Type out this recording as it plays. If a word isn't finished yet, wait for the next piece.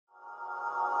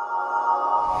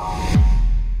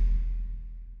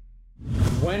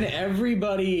when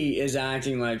everybody is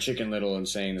acting like Chicken Little and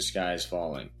saying the sky is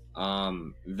falling,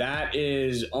 that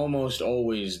is almost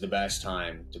always the best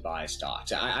time to buy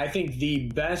stocks. I think the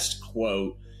best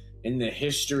quote in the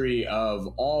history of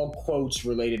all quotes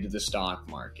related to the stock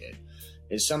market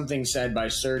is something said by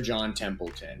Sir John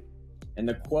Templeton. And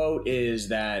the quote is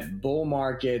that bull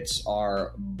markets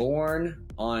are born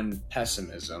on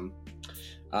pessimism,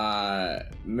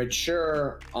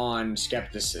 mature on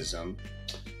skepticism,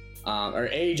 or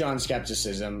age on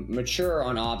skepticism, mature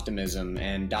on optimism,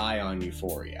 and die on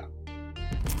euphoria.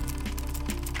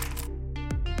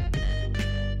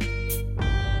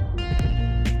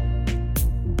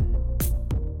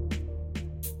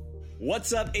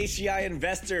 What's up, HGI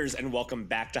investors, and welcome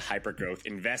back to Hypergrowth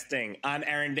Investing. I'm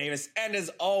Aaron Davis, and as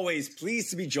always, pleased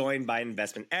to be joined by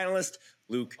investment analyst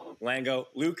Luke Lango.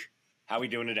 Luke, how are we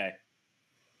doing today?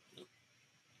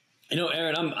 You know,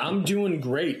 Aaron, I'm doing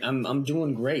great. I'm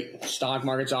doing great. Stock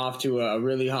market's off to a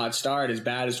really hot start. As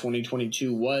bad as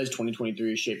 2022 was,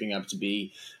 2023 is shaping up to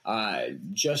be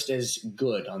just as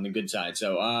good on the good side.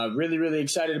 So really, really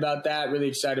excited about that. Really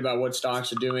excited about what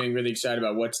stocks are doing. Really excited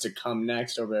about what's to come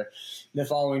next over the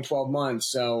following 12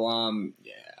 months. So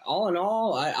all in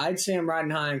all, I'd say I'm riding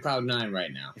high on cloud nine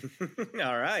right now.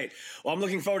 All right. Well, I'm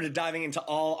looking forward to diving into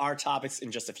all our topics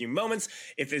in just a few moments.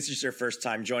 If this is your first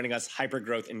time joining us,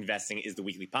 Hypergrowth Investing is the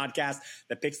weekly podcast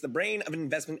that picks the brain of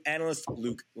investment analyst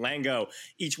Luke Lango.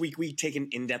 Each week, we take an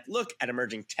in-depth look at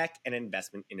emerging tech and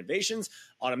investment innovations,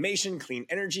 automation, clean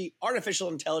energy, artificial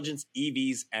intelligence,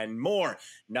 EVs, and more.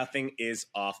 Nothing is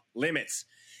off limits.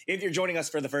 If you're joining us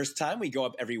for the first time, we go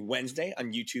up every Wednesday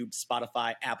on YouTube,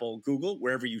 Spotify, Apple, Google,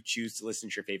 wherever you choose to listen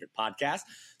to your favorite podcast.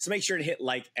 So make sure to hit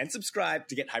like and subscribe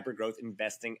to get Hypergrowth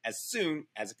Investing as soon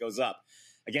as it goes up.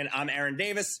 Again, I'm Aaron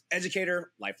Davis,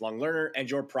 educator, lifelong learner, and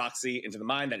your proxy into the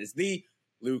mind that is the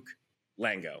Luke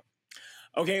Lango.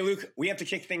 Okay, Luke, we have to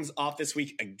kick things off this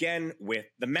week again with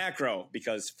the macro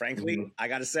because, frankly, I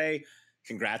got to say,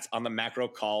 congrats on the macro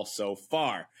call so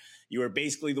far. You are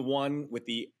basically the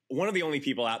one of the only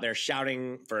people out there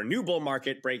shouting for a new bull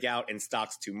market breakout in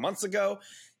stocks 2 months ago.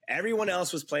 Everyone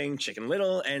else was playing Chicken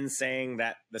Little and saying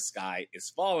that the sky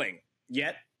is falling.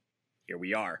 Yet, here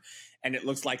we are. And it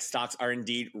looks like stocks are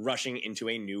indeed rushing into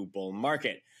a new bull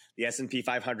market. The S&P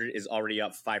 500 is already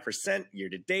up 5% year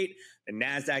to date. The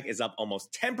NASDAQ is up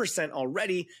almost 10%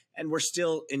 already, and we're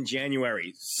still in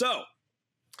January. So,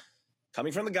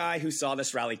 coming from the guy who saw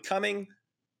this rally coming,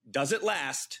 does it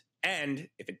last? And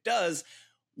if it does,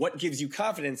 what gives you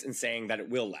confidence in saying that it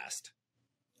will last?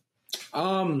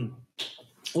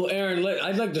 Well, Aaron,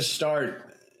 I'd like to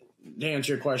start to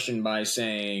answer your question by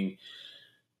saying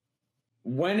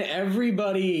when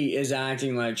everybody is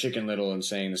acting like Chicken Little and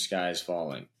saying the sky is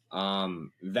falling,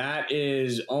 that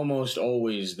is almost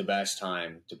always the best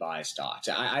time to buy stocks.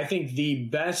 I think the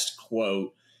best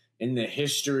quote in the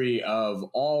history of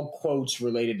all quotes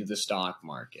related to the stock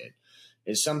market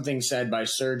is something said by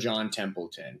Sir John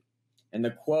Templeton. And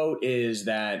the quote is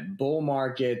that bull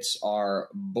markets are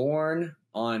born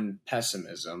on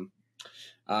pessimism,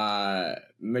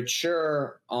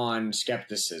 mature on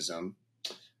skepticism,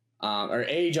 or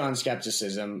age on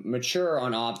skepticism, mature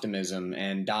on optimism,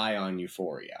 and die on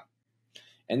euphoria.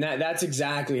 And that's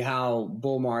exactly how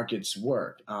bull markets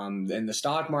work. And the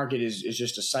stock market is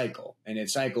just a cycle, and it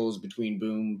cycles between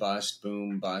boom, bust,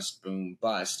 boom, bust, boom,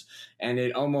 bust. And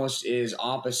it almost is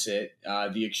opposite.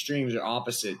 The extremes are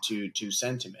opposite to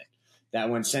sentiment. That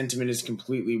when sentiment is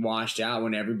completely washed out,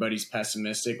 when everybody's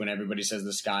pessimistic, when everybody says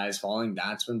the sky is falling,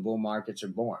 that's when bull markets are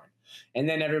born. And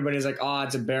then everybody's like, oh,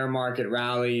 it's a bear market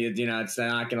rally. You know, it's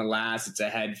not going to last. It's a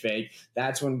head fake.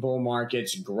 That's when bull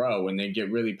markets grow and they get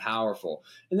really powerful.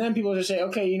 And then people just say,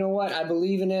 okay, you know what? I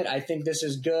believe in it. I think this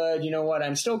is good. You know what?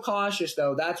 I'm still cautious,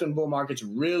 though. That's when bull markets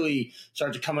really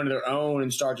start to come into their own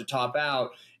and start to top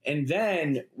out. And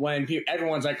then when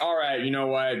everyone's like, all right, you know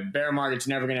what? Bear market's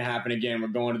never going to happen again. We're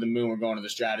going to the moon. We're going to the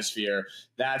stratosphere.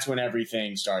 That's when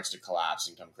everything starts to collapse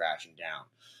and come crashing down.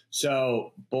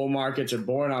 So bull markets are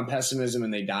born on pessimism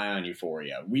and they die on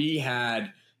euphoria. We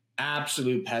had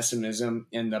absolute pessimism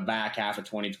in the back half of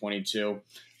 2022.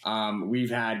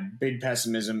 We've had big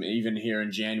pessimism even here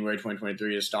in January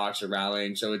 2023 as stocks are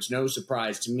rallying. So it's no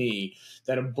surprise to me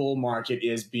that a bull market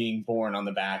is being born on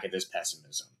the back of this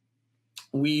pessimism.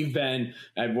 We've been,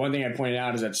 one thing I pointed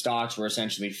out is that stocks were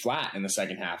essentially flat in the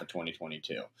second half of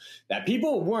 2022. That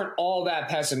people weren't all that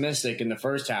pessimistic in the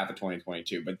first half of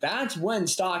 2022, but that's when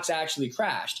stocks actually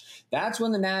crashed. That's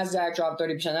when the NASDAQ dropped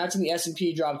 30%. That's when the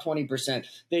S&P dropped 20%.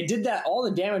 They did that, all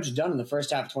the damage was done in the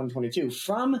first half of 2022.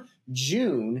 From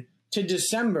June to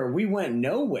December, we went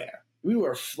nowhere. we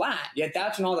were flat. Yet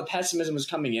that's when all the pessimism was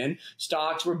coming in.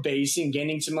 Stocks were basing,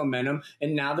 gaining some momentum,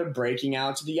 and now they're breaking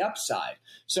out to the upside.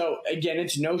 So again,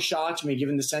 it's no shock to me,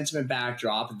 given the sentiment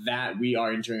backdrop, that we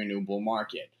are entering a new bull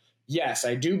market. Yes,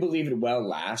 I do believe it will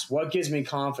last. What gives me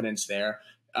confidence there?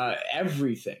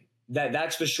 Everything.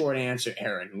 That's the short answer,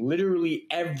 Aaron. Literally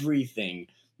everything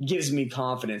gives me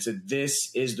confidence that this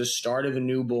is the start of a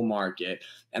new bull market,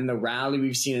 and the rally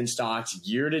we've seen in stocks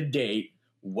year to date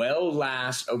will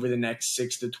last over the next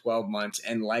 6 to 12 months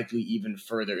and likely even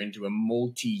further into a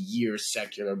multi-year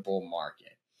secular bull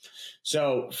market.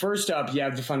 So first up, you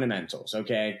have the fundamentals,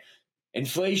 okay?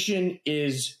 Inflation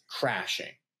is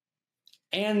crashing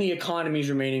and the economy is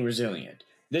remaining resilient.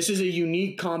 This is a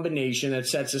unique combination that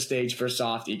sets the stage for a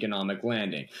soft economic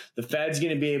landing. The Fed's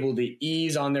going to be able to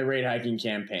ease on their rate hiking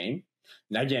campaign.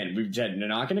 Now, again, we've said they're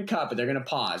not going to cut, but they're going to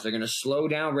pause. They're going to slow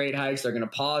down rate hikes. They're going to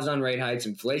pause on rate hikes.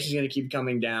 Inflation is going to keep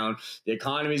coming down. The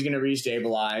economy is going to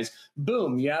restabilize.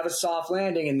 Boom, you have a soft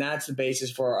landing, and that's the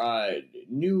basis for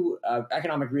new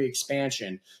economic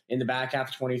re-expansion in the back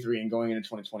half of 23 and going into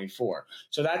 2024.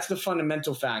 So that's the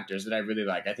fundamental factors that I really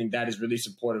like. I think that is really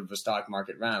supportive of a stock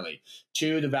market rally.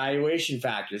 2, the valuation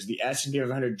factors. The S&P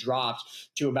 500 dropped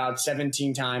to about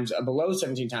 17 times, below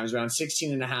 17 times, around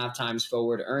 16 and a half times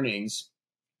forward earnings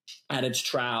at its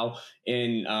trough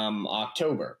in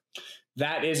October.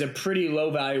 That is a pretty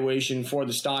low valuation for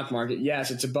the stock market.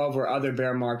 Yes, it's above where other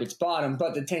bear markets bottom,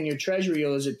 but the 10-year treasury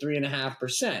yield is at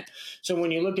 3.5%. So when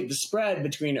you look at the spread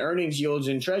between earnings yields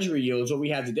and treasury yields, what we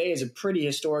have today is a pretty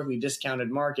historically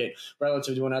discounted market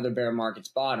relative to when other bear markets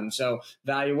bottom. So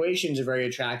valuations are very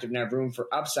attractive and have room for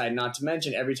upside, not to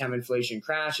mention every time inflation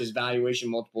crashes,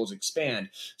 valuation multiples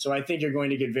expand. So I think you're going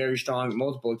to get very strong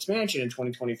multiple expansion in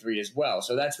 2023 as well.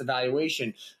 So that's the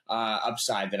valuation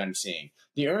upside that I'm seeing.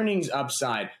 The earnings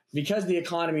upside, because the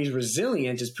economy is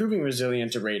resilient, is proving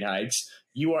resilient to rate hikes,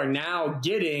 you are now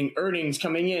getting earnings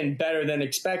coming in better than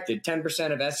expected.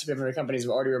 10% of S&P 500 companies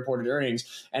have already reported earnings,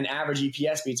 and average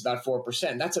EPS beats about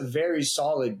 4%. That's a very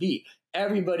solid beat.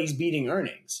 Everybody's beating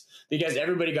earnings because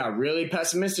everybody got really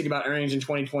pessimistic about earnings in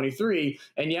 2023,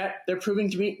 and yet they're proving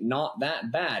to be not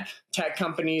that bad. Tech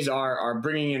companies are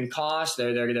bringing in costs.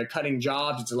 They're cutting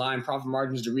jobs. It's allowing profit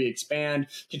margins to re-expand.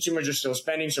 Consumers are still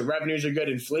spending, so revenues are good.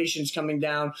 Inflation's coming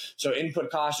down, so input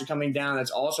costs are coming down.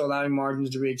 That's also allowing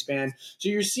margins to re-expand. So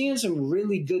you're seeing some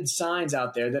really good signs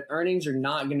out there that earnings are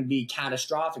not going to be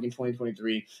catastrophic in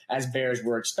 2023 as bears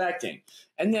were expecting.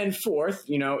 And then fourth,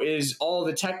 is all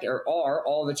the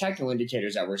technical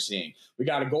indicators that we're seeing. We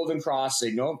got a golden cross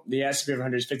signal. The S&P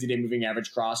 500's 50-day moving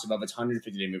average crossed above its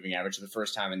 150-day moving average for the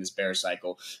first time in this bear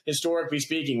cycle. Historically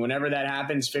speaking, whenever that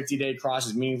happens, 50-day cross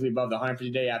is meaningfully above the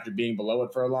 150-day after being below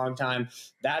it for a long time.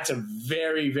 That's a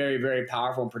very, very, very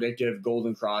powerful and predictive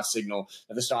golden cross signal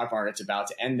that the stock market's about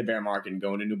to end the bear market and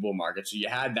go into a new bull market. So you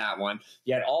had that one.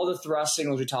 You had all the thrust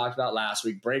signals we talked about last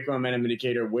week: break momentum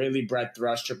indicator, Whaley breadth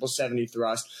thrust, 70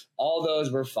 thrust. All those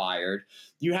were fired.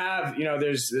 You have,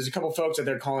 there's a couple folks that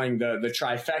they're calling the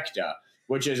trifecta,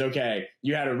 which is, okay,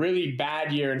 you had a really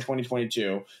bad year in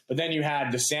 2022, but then you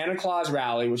had the Santa Claus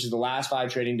rally, which is the last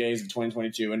 5 trading days of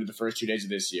 2022 into the first 2 days of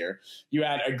this year. You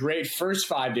had a great first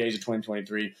 5 days of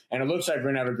 2023, and it looks like we're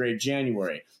going to have a great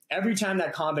January. Every time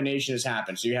that combination has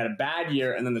happened, so you had a bad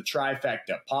year and then the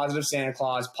trifecta: positive Santa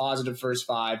Claus, positive first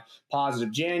 5,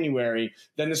 positive January,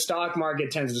 then the stock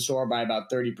market tends to soar by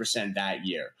about 30% that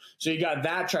year. So you got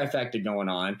that trifecta going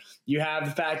on. You have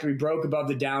the fact that we broke above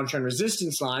the downtrend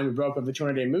resistance line. We broke above the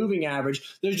 200-day moving average.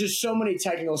 There's just so many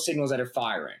technical signals that are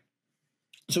firing.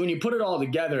 So when you put it all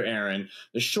together, Aaron,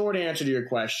 the short answer to your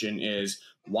question is,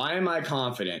 why am I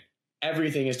confident?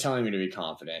 Everything is telling me to be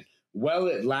confident. Will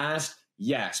it last?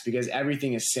 Yes, because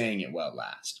everything is saying it will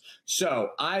last.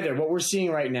 So either what we're seeing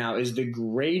right now is the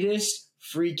greatest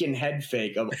freaking head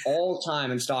fake of all time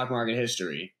in stock market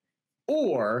history,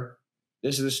 or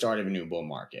this is the start of a new bull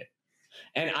market.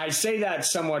 And I say that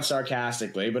somewhat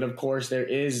sarcastically, but of course there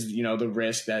is, the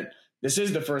risk that this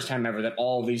is the first time ever that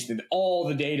all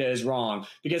the data is wrong,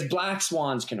 because black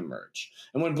swans can emerge.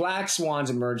 And when black swans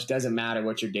emerge, it doesn't matter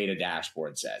what your data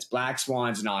dashboard says. Black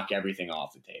swans knock everything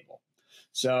off the table.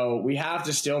 So we have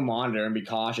to still monitor and be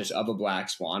cautious of a black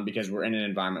swan, because we're in an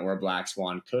environment where a black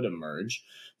swan could emerge.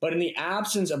 But in the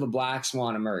absence of a black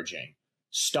swan emerging,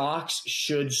 stocks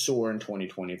should soar in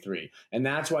 2023. And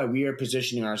that's why we are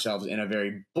positioning ourselves in a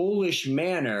very bullish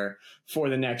manner for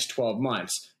the next 12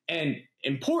 months. And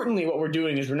importantly, what we're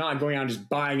doing is we're not going out just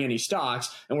buying any stocks,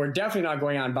 and we're definitely not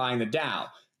going out and buying the Dow.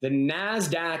 The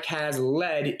NASDAQ has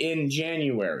led in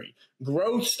January.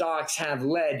 growth stocks have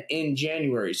led in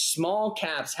January. Small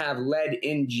caps have led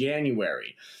in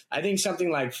January. I think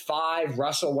something like 5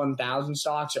 Russell 1000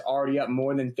 stocks are already up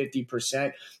more than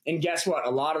 50%. And guess what?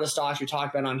 A lot of the stocks we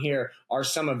talked about on here are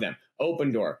some of them.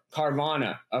 Open Door,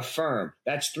 Carvana, Affirm.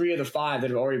 That's 3 of the 5 that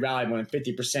have already rallied more than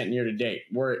 50% year to date.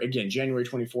 We're, again, January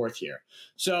 24th here.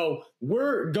 So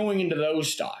we're going into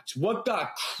those stocks. What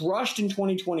got crushed in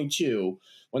 2022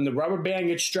 when the rubber band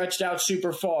gets stretched out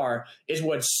super far is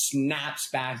what snaps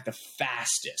back the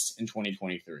fastest in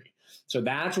 2023. So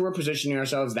that's where we're positioning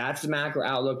ourselves. That's the macro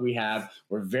outlook we have.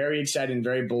 We're very excited and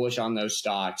very bullish on those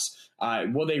stocks.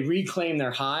 Will they reclaim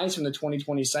their highs from the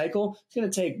 2020 cycle? It's going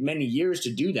to take many years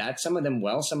to do that. Some of them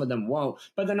will, some of them won't,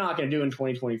 but they're not going to do it in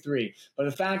 2023. But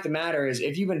the fact of the matter is,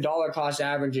 if you've been dollar cost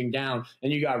averaging down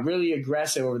and you got really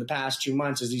aggressive over the past 2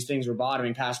 months as these things were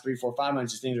bottoming, past 3, 4, 5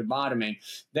 months as things were bottoming,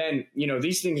 then,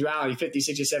 these things rally 50,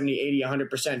 60, 70, 80, 100%,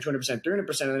 200%,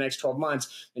 300% in the next 12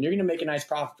 months, and you're going to make a nice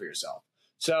profit for yourself.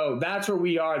 So that's where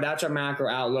we are. That's our macro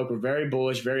outlook. We're very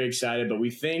bullish, very excited, but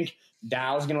we think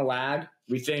Dow's going to lag.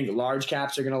 We think large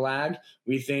caps are going to lag.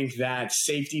 We think that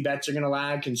safety bets are going to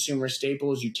lag, consumer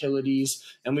staples, utilities,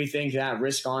 and we think that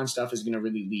risk on stuff is going to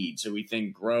really lead. So we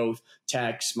think growth,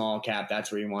 tech, small cap,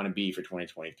 that's where you want to be for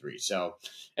 2023. So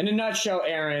in a nutshell,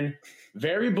 Aaron,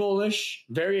 very bullish,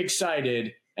 very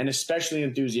excited, and especially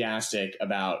enthusiastic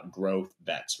about growth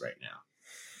bets right now.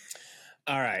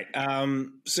 All right.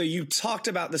 So you talked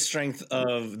about the strength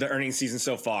of the earnings season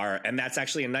so far, and that's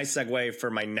actually a nice segue for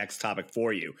my next topic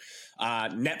for you.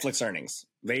 Netflix earnings.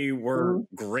 They were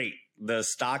great. The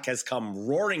stock has come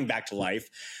roaring back to life.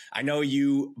 I know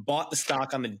you bought the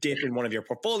stock on the dip in one of your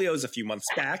portfolios a few months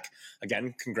back.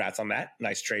 Again, congrats on that.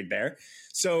 Nice trade there.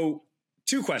 So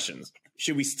 2 questions.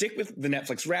 Should we stick with the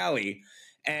Netflix rally?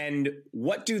 And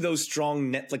what do those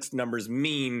strong Netflix numbers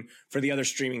mean for the other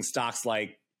streaming stocks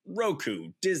like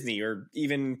Roku, Disney, or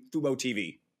even Fubo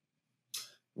TV?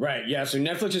 Right. Yeah. So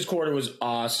Netflix's quarter was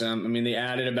awesome. I mean, they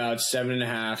added about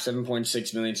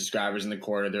 7.6 million subscribers in the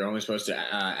quarter. They're only supposed to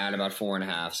add about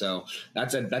 4.5. So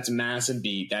that's a massive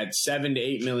beat. That 7 to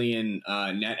 8 million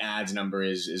net ads number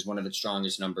is one of its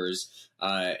strongest numbers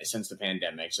since the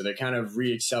pandemic. So they're kind of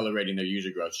reaccelerating their user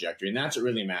growth trajectory. And that's what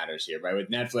really matters here, right? With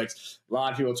Netflix, a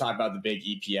lot of people talk about the big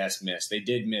EPS miss. They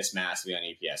did miss massively on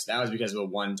EPS. That was because of a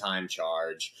one-time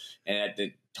charge, and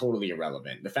totally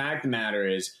irrelevant. The fact of the matter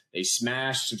is they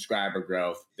smashed subscriber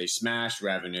growth, they smashed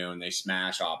revenue, and they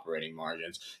smashed operating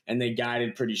margins, and they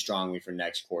guided pretty strongly for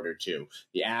next quarter too.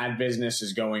 The ad business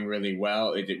is going really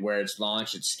well. Where it's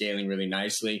launched, it's scaling really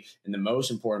nicely. And the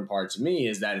most important part to me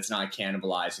is that it's not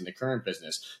cannibalizing the current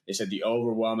business. They said the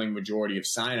overwhelming majority of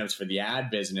signups for the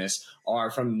ad business are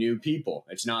from new people.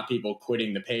 It's not people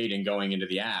quitting the paid and going into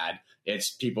the ad.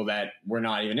 It's people that were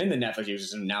not even in the Netflix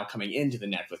ecosystem now coming into the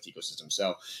Netflix ecosystem.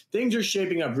 So things are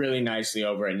shaping up really nicely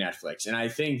over at Netflix. And I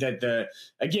think that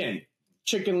again,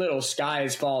 Chicken Little, sky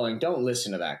is falling. Don't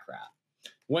listen to that crap.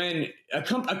 When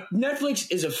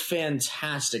Netflix is a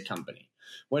fantastic company.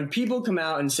 When people come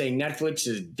out and say Netflix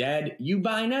is dead, you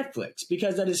buy Netflix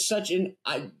because that is such an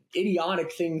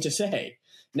idiotic thing to say.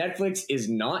 Netflix is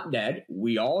not dead.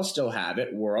 We all still have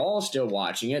it. We're all still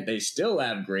watching it. They still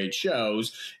have great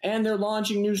shows, and they're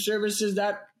launching new services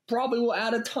that probably will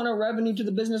add a ton of revenue to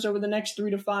the business over the next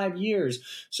 3 to 5 years.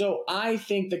 So I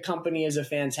think the company is a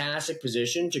fantastic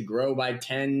position to grow by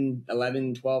 10,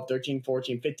 11, 12, 13,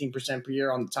 14, 15% per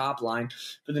year on the top line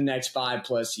for the next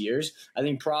 5+ years. I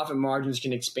think profit margins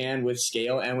can expand with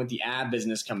scale and with the ad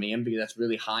business coming in because that's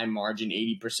really high margin,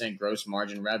 80% gross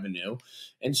margin revenue.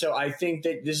 And so I think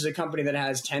that this is a company that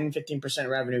has 10, 15%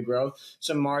 revenue growth,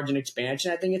 some margin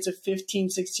expansion. I think it's a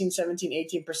 15, 16, 17,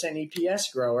 18%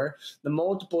 EPS grower. The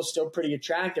multiple is still pretty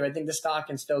attractive. I think the stock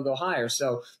can still go higher.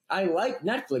 So I like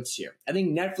Netflix here. I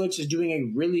think Netflix is doing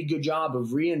a really good job of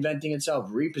reinventing itself,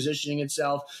 repositioning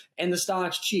itself, and the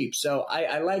stock's cheap. So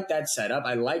I like that setup.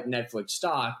 I like Netflix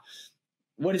stock.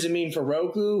 What does it mean for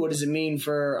Roku? What does it mean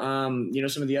for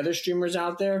some of the other streamers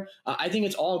out there? I think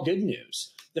it's all good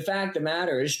news. The fact of the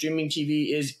matter is streaming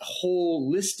TV is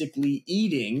holistically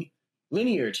eating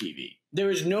linear TV. There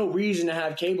is no reason to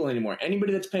have cable anymore.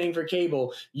 Anybody that's paying for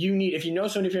cable, if you know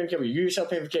somebody paying for cable, you yourself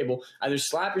paying for cable, either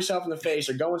slap yourself in the face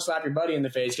or go and slap your buddy in the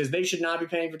face because they should not be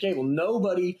paying for cable.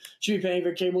 Nobody should be paying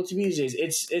for cable TV these days.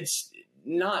 It's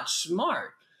not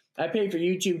smart. I pay for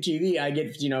YouTube TV. I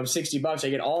get, $60. I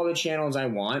get all the channels I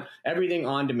want, everything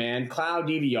on demand, cloud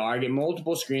DVR. I get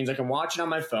multiple screens. I can watch it on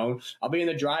my phone. I'll be in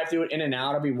the drive-thru in and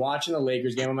out. I'll be watching the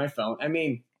Lakers game on my phone. I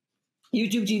mean,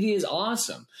 YouTube TV is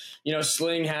awesome.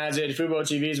 Sling has it. Fubo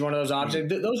TV is one of those options.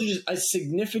 Those are just a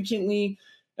significantly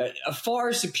a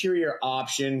far superior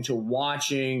option to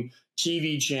watching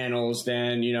TV channels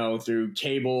than, through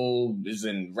cable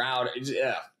and route.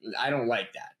 I don't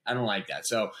like that.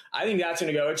 So I think that's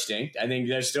going to go extinct. I think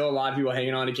there's still a lot of people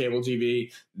hanging on to cable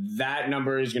TV. That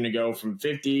number is going to go from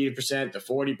 50% to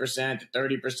 40% to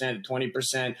 30% to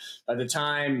 20%. By the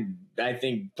time, I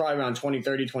think probably around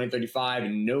 2030, 2035,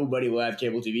 and nobody will have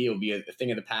cable TV. It'll be a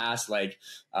thing of the past, like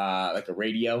a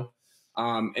radio.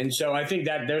 And so I think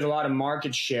that there's a lot of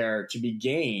market share to be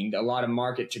gained, a lot of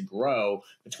market to grow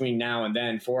between now and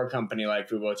then for a company like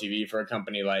Fubo TV, for a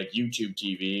company like YouTube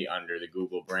TV under the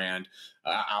Google brand,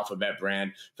 Alphabet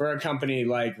brand, for a company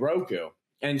like Roku.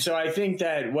 And so I think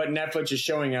that what Netflix is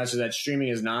showing us is that streaming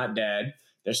is not dead.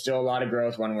 There's still a lot of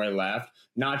growth runway left,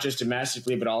 not just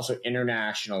domestically, but also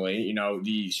internationally.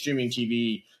 The streaming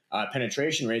TV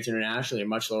penetration rates internationally are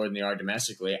much lower than they are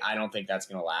domestically. I don't think that's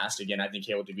going to last. Again, I think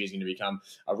cable TV is going to become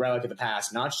a relic of the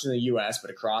past, not just in the US,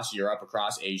 but across Europe,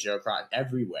 across Asia, across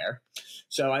everywhere.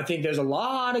 So I think there's a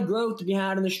lot of growth to be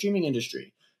had in the streaming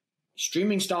industry.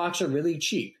 Streaming stocks are really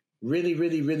cheap. Really,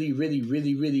 really, really, really,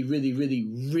 really, really, really, really,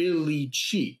 really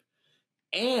cheap.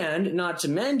 And not to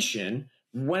mention,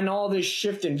 when all this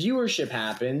shift in viewership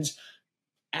happens,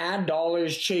 ad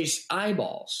dollars chase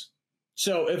eyeballs.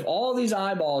 So if all these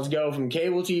eyeballs go from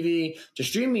cable TV to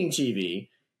streaming TV,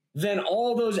 then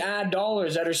all those ad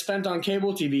dollars that are spent on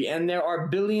cable TV, and there are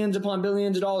billions upon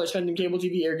billions of dollars spent in cable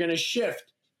TV, are going to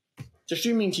shift to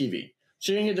streaming TV.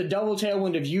 So you're going to get the double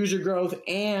tailwind of user growth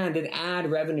and an ad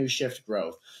revenue shift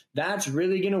growth. That's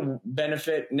really going to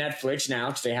benefit Netflix now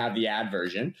because they have the ad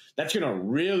version. That's going to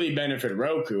really benefit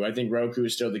Roku. I think Roku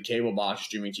is still the cable box of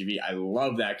streaming TV. I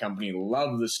love that company.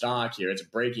 Love the stock here. It's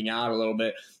breaking out a little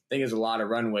bit. I think there's a lot of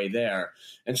runway there.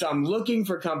 And so I'm looking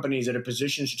for companies that are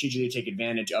positioned strategically to take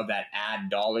advantage of that ad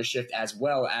dollar shift as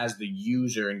well as the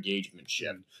user engagement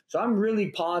shift. So I'm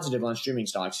really positive on streaming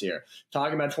stocks here.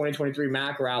 Talking about 2023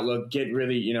 macro outlook, get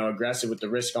really, aggressive with the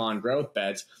risk on growth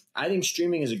bets. I think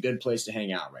streaming is a good place to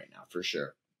hang out right now for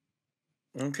sure.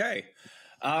 Okay.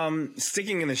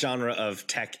 Sticking in the genre of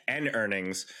tech and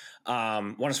earnings,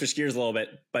 want to switch gears a little bit,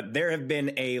 but there have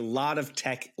been a lot of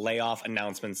tech layoff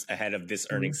announcements ahead of this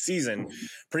earnings season.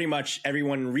 Pretty much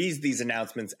everyone reads these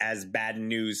announcements as bad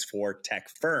news for tech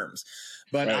firms.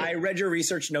 But right. I read your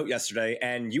research note yesterday,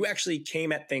 and you actually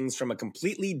came at things from a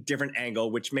completely different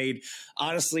angle, which made,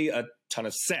 honestly, a ton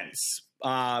of sense.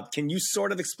 Can you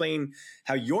sort of explain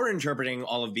how you're interpreting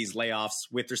all of these layoffs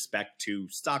with respect to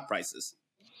stock prices?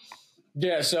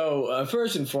 Yeah, so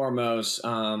first and foremost,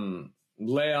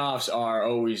 layoffs are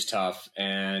always tough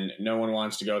and no one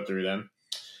wants to go through them.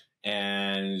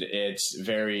 And it's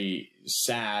very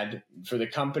sad for the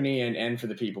company and for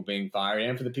the people being fired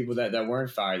and for the people that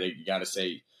weren't fired. They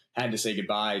had to say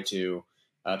goodbye to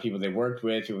people they worked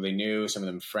with, people they knew, some of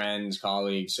them friends,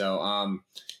 colleagues. So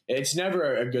it's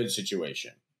never a good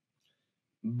situation.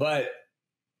 But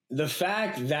the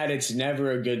fact that it's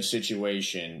never a good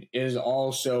situation is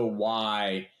also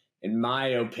why, in my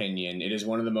opinion, it is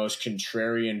one of the most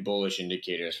contrarian bullish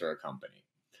indicators for a company.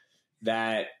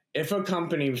 That if a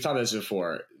company, we've talked about this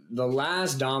before, the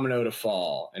last domino to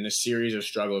fall in a series of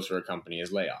struggles for a company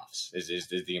is layoffs, is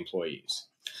the employees.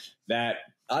 That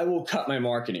I will cut my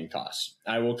marketing costs.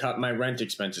 I will cut my rent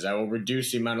expenses. I will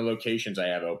reduce the amount of locations I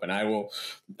have open. I will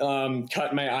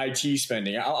cut my IT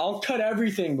spending. I'll cut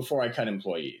everything before I cut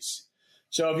employees.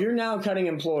 So if you're now cutting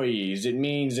employees, it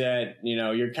means that,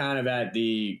 you're kind of at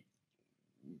the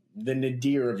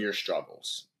nadir of your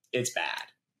struggles. It's bad.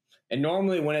 And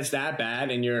normally when it's that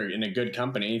bad and you're in a good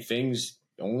company, things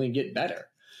only get better.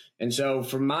 And so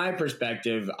from my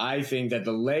perspective, I think that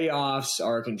the layoffs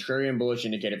are a contrarian bullish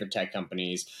indicator for tech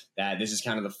companies, that this is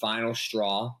kind of the final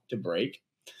straw to break,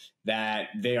 that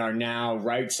they are now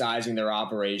right-sizing their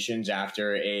operations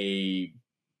after a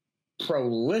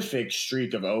prolific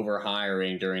streak of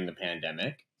overhiring during the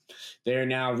pandemic. They're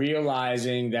now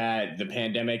realizing that the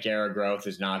pandemic era growth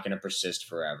is not going to persist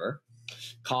forever.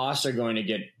 Costs are going to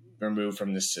get removed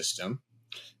from the system.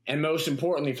 And most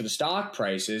importantly for the stock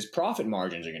prices, profit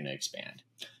margins are going to expand.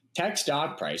 Tech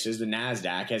stock prices, the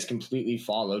NASDAQ, has completely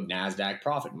followed NASDAQ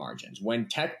profit margins. When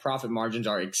tech profit margins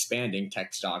are expanding,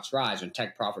 tech stocks rise. When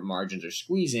tech profit margins are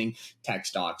squeezing, tech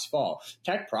stocks fall.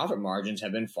 Tech profit margins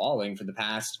have been falling for the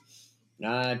past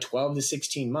 12 to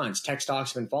 16 months. Tech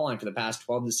stocks have been falling for the past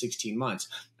 12 to 16 months.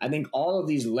 I think all of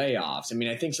these layoffs,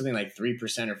 I think something like 3%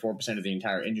 or 4% of the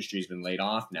entire industry has been laid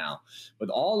off now. With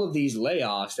all of these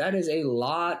layoffs, that is a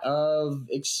lot of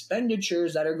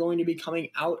expenditures that are going to be coming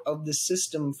out of the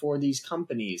system for these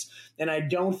companies. And I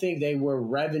don't think they were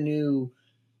revenue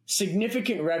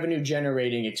significant revenue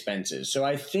generating expenses. So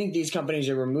I think these companies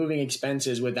are removing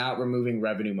expenses without removing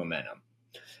revenue momentum.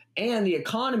 And the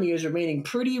economy is remaining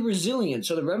pretty resilient,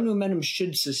 so the revenue momentum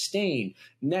should sustain.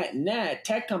 Net,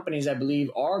 tech companies, I believe,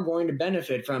 are going to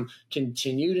benefit from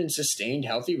continued and sustained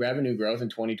healthy revenue growth in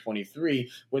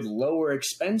 2023 with lower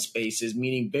expense bases,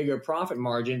 meaning bigger profit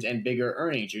margins and bigger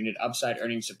earnings. You're going to get upside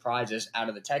earnings surprises out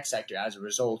of the tech sector as a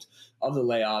result of the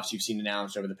layoffs you've seen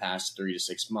announced over the past 3 to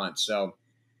 6 months. So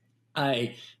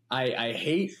I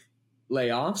hate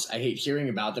layoffs. I hate hearing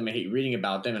about them. I hate reading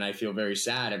about them. And I feel very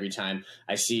sad every time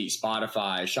I see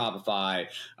Spotify, Shopify,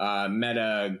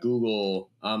 Meta, Google,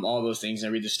 all those things. And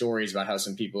I read the stories about how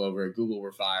some people over at Google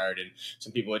were fired and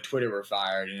some people at Twitter were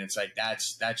fired. And it's like,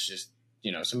 that's just,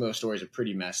 some of those stories are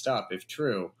pretty messed up if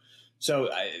true. So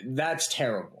that's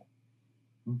terrible.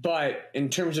 But in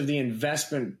terms of the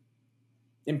investment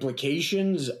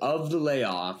implications of the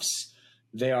layoffs,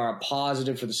 they are a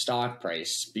positive for the stock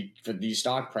price, for these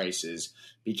stock prices,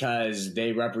 because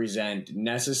they represent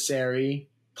necessary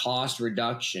cost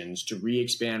reductions to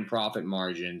re-expand profit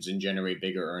margins and generate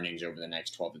bigger earnings over the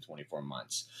next 12 to 24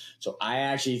 months. So I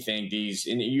actually think these,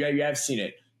 and you have seen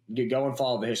it, you go and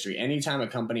follow the history. Anytime a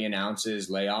company announces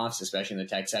layoffs, especially in the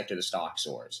tech sector, the stock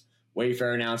soars.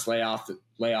 Wayfair announced layoffs,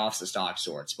 the stock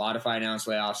soared. Spotify announced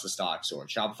layoffs, the stock soared.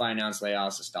 Shopify announced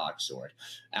layoffs, the stock soared.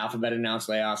 Alphabet announced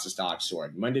layoffs, the stock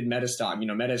soared. When did Meta stock?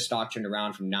 Meta's stock turned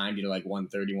around from 90 to like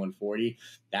 130, 140.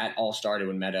 That all started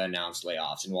when Meta announced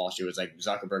layoffs. And Wall Street was like,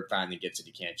 Zuckerberg finally gets it.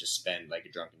 He can't just spend like a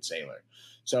drunken sailor.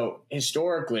 So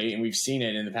historically, and we've seen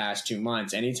it in the past 2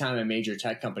 months, anytime a major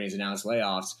tech companies announce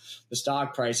layoffs, the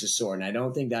stock prices soar. And I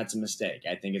don't think that's a mistake.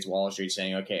 I think it's Wall Street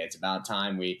saying, okay, it's about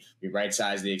time we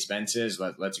right-size the expenses.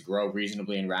 Let's grow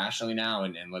reasonably and rationally now,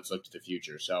 and let's look to the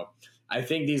future. So I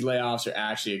think these layoffs are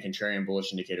actually a contrarian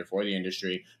bullish indicator for the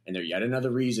industry. And they're yet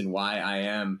another reason why I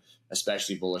am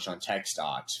especially bullish on tech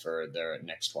stocks for their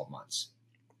next 12 months.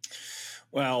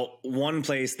 Well, one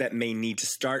place that may need to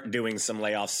start doing some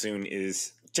layoffs soon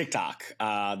is TikTok.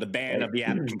 The ban of the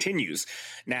app continues.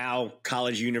 Now,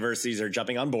 college universities are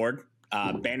jumping on board,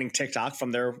 banning TikTok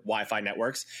from their Wi-Fi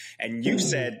networks. And you've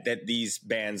said that these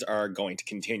bans are going to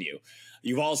continue.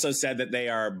 You've also said that they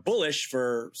are bullish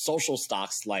for social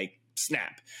stocks like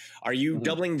Snap. Are you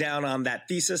doubling down on that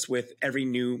thesis with every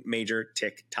new major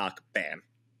TikTok ban?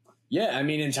 Yeah, I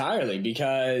mean, entirely,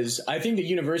 because I think the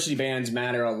university bans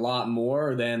matter a lot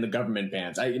more than the government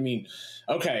bans. I mean,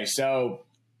 okay, so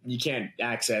you can't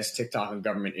access TikTok on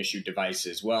government issued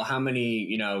devices. Well, how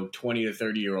many, 20 to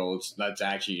 30-year-olds, that's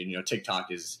actually,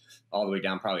 TikTok is all the way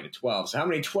down probably to 12. So how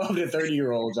many 12 to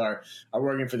 30-year-olds are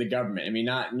working for the government? I mean,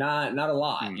 not a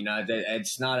lot.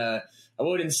 It's not I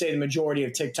wouldn't say the majority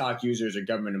of TikTok users are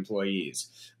government employees,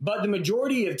 but the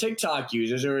majority of TikTok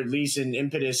users, or at least an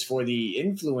impetus for the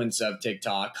influence of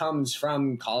TikTok, comes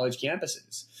from college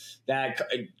campuses. That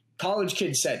college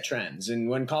kids set trends. And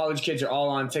when college kids are all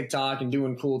on TikTok and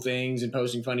doing cool things and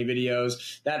posting funny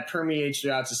videos, that permeates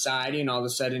throughout society. And all of a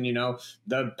sudden,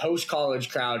 the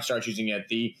post-college crowd starts using it.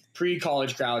 The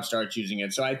pre-college crowd starts using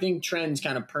it. So I think trends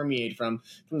kind of permeate from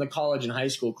the college and high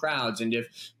school crowds. And if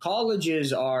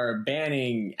colleges are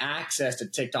banning access to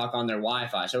TikTok on their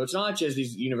Wi-Fi, so it's not just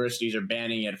these universities are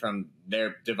banning it from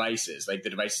their devices, like the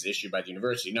devices issued by the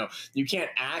university. No, you can't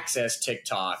access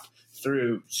TikTok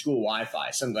through school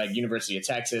Wi-Fi. Some like University of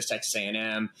Texas, Texas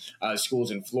A&M,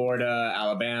 schools in Florida,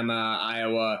 Alabama,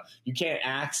 Iowa. You can't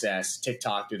access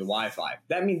TikTok through the Wi-Fi.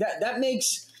 That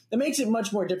makes it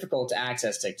much more difficult to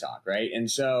access TikTok, right? And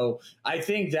so I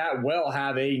think that will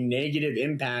have a negative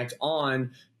impact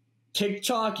on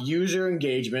TikTok user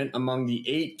engagement among the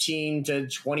 18 to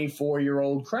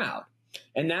 24-year-old crowd.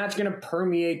 And that's going to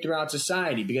permeate throughout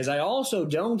society, because I also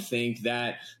don't think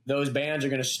that those bans are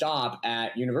going to stop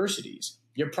at universities.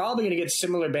 You're probably going to get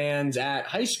similar bans at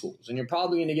high schools, and you're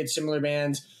probably going to get similar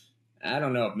bans. I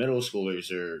don't know if middle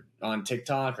schoolers are on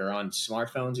TikTok or on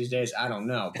smartphones these days. I don't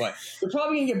know. But you're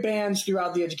probably going to get bans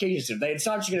throughout the education system. It's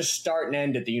not just going to start and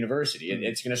end at the university.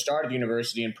 It's going to start at the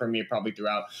university and permeate probably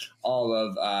throughout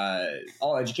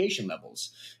all education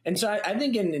levels. And so I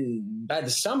think by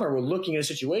the summer, we're looking at a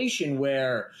situation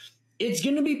where it's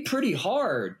going to be pretty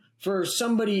hard for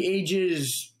somebody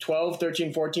ages 12,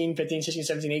 13, 14, 15, 16,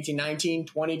 17, 18, 19,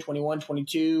 20, 21,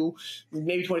 22,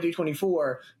 maybe 23,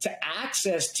 24 to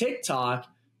access TikTok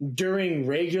during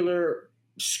regular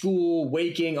school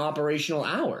waking operational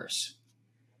hours.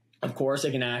 Of course,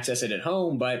 they can access it at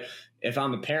home, but if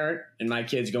I'm a parent and my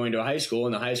kid's going to a high school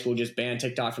and the high school just banned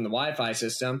TikTok from the Wi-Fi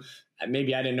system,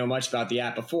 maybe I didn't know much about the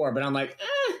app before, but I'm like,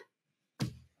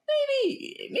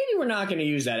 maybe we're not going to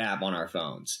use that app on our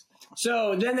phones.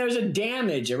 So then there's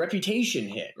a reputation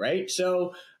hit, right?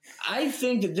 So I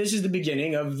think that this is the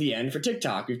beginning of the end for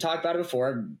TikTok. We've talked about it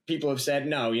before. People have said,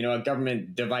 no, a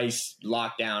government device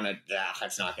lockdown,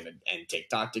 that's not going to end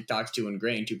TikTok. TikTok's too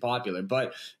ingrained, too popular.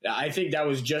 But I think that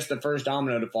was just the first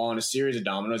domino to fall in a series of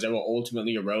dominoes that will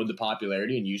ultimately erode the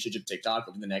popularity and usage of TikTok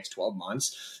over the next 12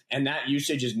 months. And that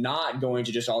usage is not going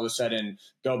to just all of a sudden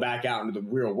go back out into the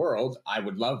real world. I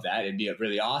would love that. It'd be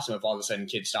really awesome if all of a sudden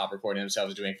kids stopped recording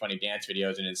themselves doing funny dance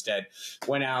videos and instead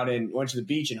went to the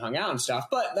beach and hung out and stuff.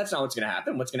 But that's not what's going to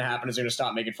happen. What's going to happen is they're going to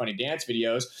stop making funny dance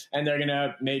videos and they're going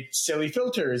to make silly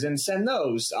filters and send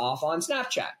those off on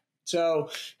Snapchat. So,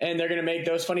 and they're going to make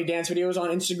those funny dance videos on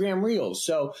Instagram Reels.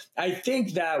 So I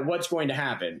think that what's going to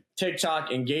happen,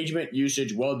 TikTok engagement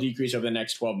usage will decrease over the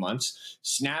next 12 months.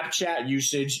 Snapchat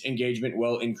usage engagement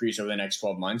will increase over the next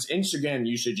 12 months. Instagram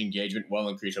usage engagement will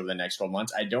increase over the next 12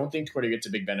 months. I don't think Twitter gets a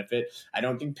big benefit. I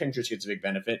don't think Pinterest gets a big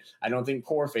benefit. I don't think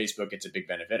core Facebook gets a big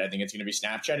benefit. I think it's going to be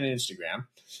Snapchat and Instagram.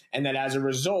 And that as a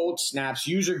result, Snap's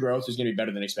user growth is going to be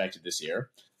better than expected this year.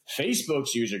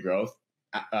 Facebook's user growth,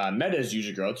 Meta's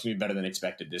user growth is going to be better than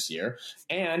expected this year.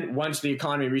 And once the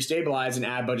economy restabilizes and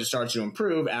ad budget starts to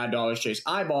improve, ad dollars chase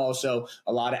eyeballs. So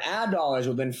a lot of ad dollars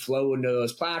will then flow into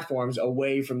those platforms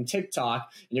away from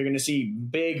TikTok. And you're going to see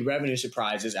big revenue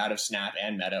surprises out of Snap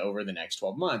and Meta over the next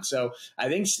 12 months. So I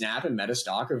think Snap and Meta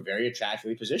stock are very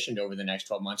attractively positioned over the next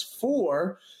 12 months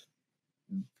for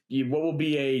what will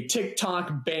be a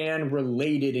TikTok ban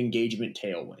related engagement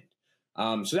tailwind.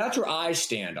 So that's where I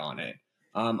stand on it.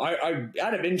 I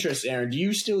out of interest, Aaron, do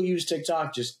you still use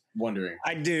TikTok? Just wondering.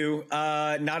 I do.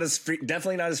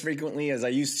 Definitely not as frequently as I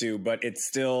used to, but it's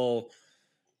still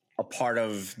a part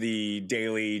of the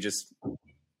daily just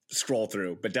scroll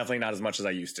through, but definitely not as much as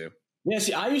I used to. Yeah,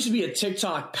 see, I used to be a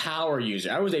TikTok power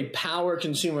user. I was a power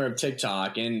consumer of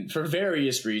TikTok, and for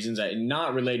various reasons,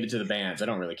 not related to the bans. I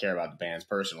don't really care about the bans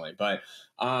personally, but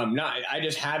I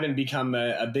just haven't become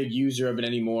a big user of it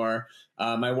anymore.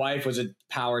 My wife was a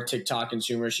power TikTok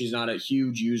consumer. She's not a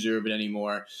huge user of it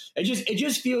anymore. It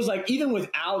just feels like even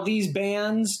without these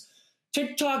bans,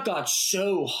 TikTok got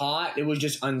so hot, it was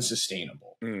just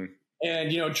unsustainable.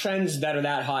 And, trends that are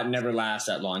that hot never last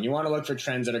that long. You want to look for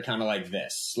trends that are kind of like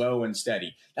this, slow and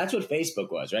steady. That's what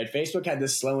Facebook was, right? Facebook had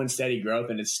this slow and steady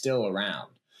growth, and it's still around.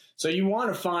 So you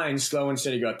want to find slow and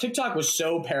steady growth. TikTok was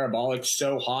so parabolic,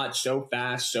 so hot, so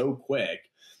fast, so quick,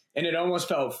 and it almost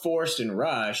felt forced and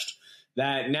rushed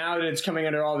that now that it's coming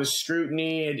under all this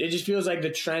scrutiny, it just feels like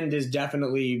the trend is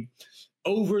definitely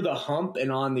over the hump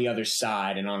and on the other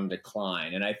side and on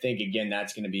decline. And I think, again,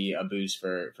 that's going to be a boost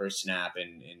for Snap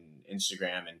and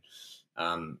Instagram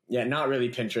and not really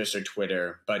Pinterest or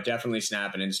Twitter, but definitely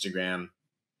Snap and Instagram.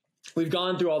 We've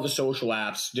gone through all the social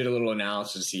apps, did a little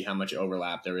analysis to see how much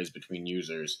overlap there is between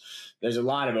users. There's a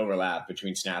lot of overlap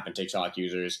between Snap and TikTok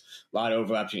users, a lot of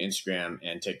overlap between Instagram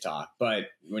and TikTok. But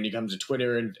when it comes to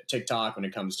Twitter and TikTok, when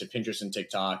it comes to Pinterest and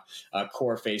TikTok,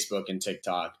 core Facebook and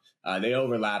TikTok, they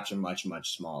overlaps are much,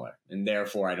 much smaller. And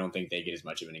therefore, I don't think they get as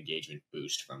much of an engagement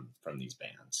boost from these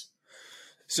bans.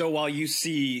 So while you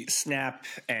see Snap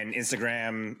and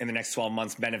Instagram in the next 12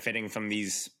 months benefiting from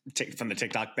from the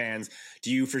TikTok bans,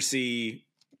 do you foresee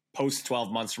post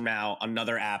 12 months from now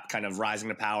another app kind of rising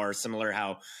to power, similar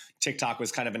how TikTok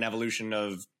was kind of an evolution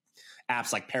of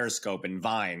apps like Periscope and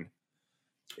Vine?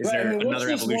 Is there another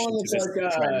evolution to this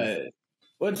trend?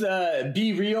 What's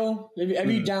Be Real? Have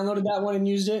you downloaded that one and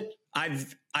used it?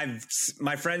 I've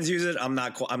my friends use it. I'm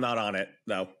not on it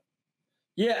though.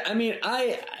 Yeah, I mean,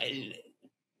 I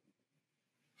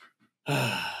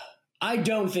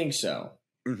don't think so.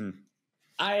 Mm-hmm.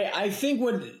 I think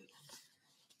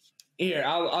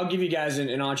I'll give you guys an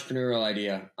entrepreneurial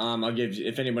idea.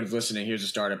 If anybody's listening, here's a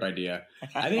startup idea.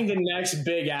 I think the next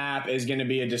big app is going to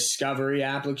be a discovery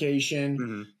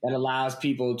application that allows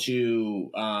people to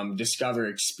discover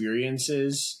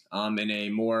experiences in a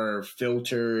more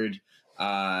filtered,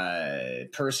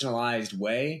 personalized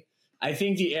way. I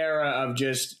think the era of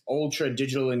just ultra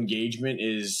digital engagement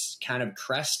is kind of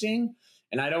cresting.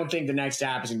 And I don't think the next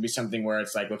app is going to be something where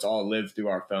it's like, let's all live through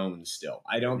our phones still.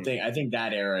 I think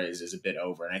that era is a bit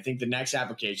over. And I think the next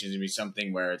application is going to be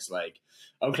something where it's like,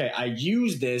 okay, I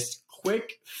use this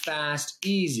quick, fast,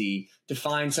 easy to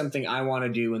find something I want to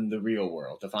do in the real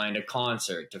world, to find a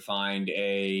concert, to find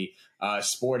a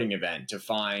sporting event, to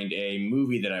find a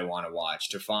movie that I want to watch,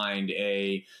 to find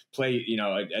a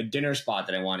dinner spot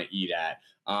that I want to eat at,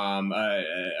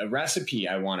 a recipe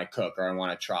I want to cook or I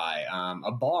want to try,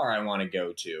 a bar I want to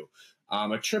go to,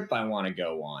 a trip I want to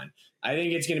go on. I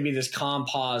think it's going to be this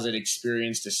composite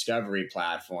experience discovery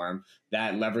platform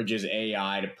that leverages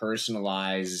AI to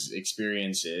personalize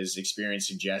experiences, experience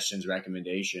suggestions,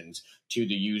 recommendations to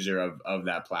the user of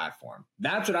that platform.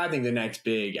 That's what I think the next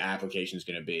big application is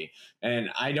going to be. And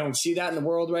I don't see that in the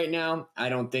world right now. I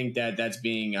don't think that that's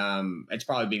being, it's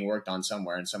probably being worked on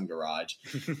somewhere in some garage.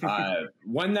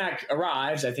 When that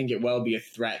arrives, I think it will be a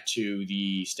threat to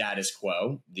the status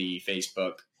quo, the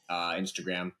Facebook,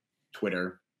 Instagram,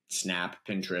 Twitter, Snap,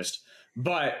 Pinterest.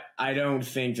 But I don't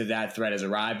think that threat has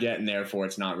arrived yet, and therefore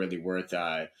it's not really worth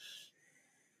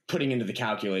putting into the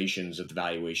calculations of the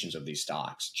valuations of these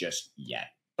stocks just yet.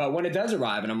 But when it does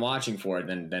arrive and I'm watching for it,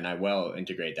 then I will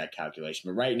integrate that calculation.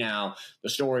 But right now, the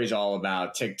story is all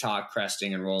about TikTok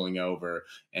cresting and rolling over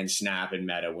and Snap and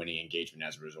Meta winning engagement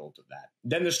as a result of that.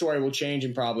 Then the story will change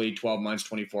in probably 12 months,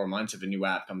 24 months if a new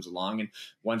app comes along. And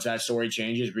once that story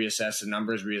changes, reassess the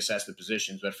numbers, reassess the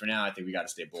positions. But for now, I think we got to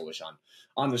stay bullish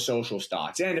on the social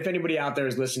stocks. And if anybody out there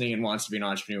is listening and wants to be an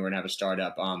entrepreneur and have a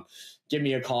startup, give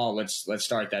me a call. Let's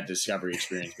start that discovery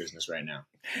experience business right now.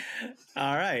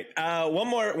 All right. One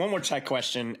more tech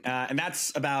question, and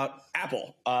that's about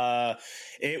Apple.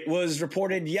 It was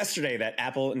reported yesterday that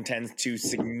Apple intends to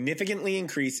significantly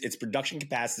increase its production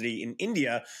capacity in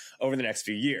India over the next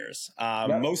few years.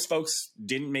 Most folks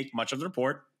didn't make much of the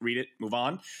report. Read it, move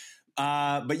on.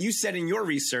 But you said in your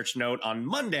research note on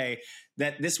Monday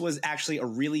that this was actually a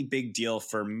really big deal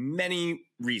for many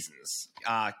reasons.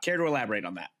 Care to elaborate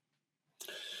on that?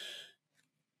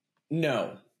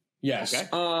 No. Yes. Okay.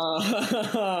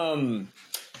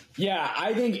 Yeah,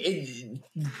 I think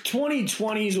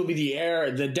 2020s will be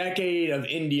the decade of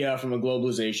India from a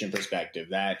globalization perspective.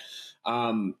 That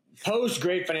post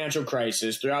Great Financial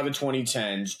Crisis throughout the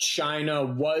 2010s, China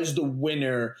was the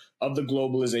winner of the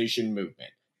globalization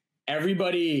movement.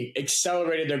 Everybody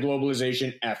accelerated their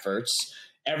globalization efforts.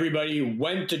 Everybody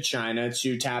went to China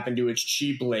to tap into its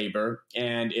cheap labor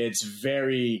and its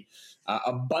very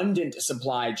abundant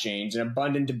supply chains and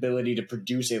abundant ability to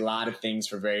produce a lot of things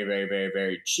for very, very, very,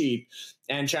 very cheap.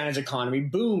 And China's economy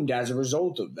boomed as a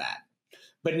result of that.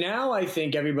 But now I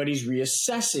think everybody's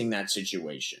reassessing that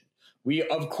situation. We,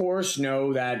 of course,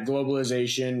 know that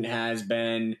globalization has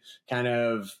been kind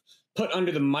of put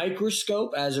under the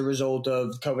microscope as a result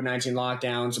of COVID-19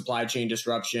 lockdown, supply chain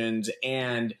disruptions,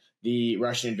 and the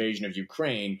Russian invasion of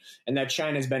Ukraine, and that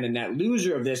China's been a net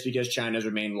loser of this because China's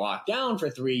remained locked down for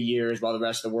 3 years while the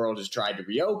rest of the world has tried to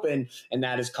reopen, and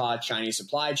that has caused Chinese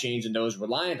supply chains and those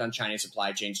reliant on Chinese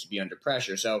supply chains to be under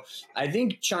pressure. So I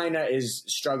think China is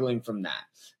struggling from that.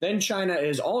 Then China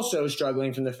is also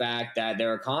struggling from the fact that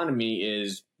their economy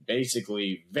is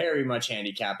basically very much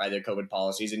handicapped by their COVID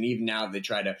policies. And even now they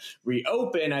try to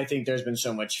reopen, I think there's been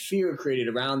so much fear created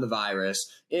around the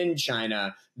virus in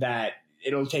China that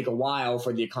it'll take a while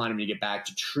for the economy to get back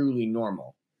to truly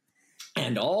normal.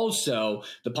 And also,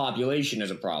 the population is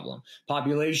a problem.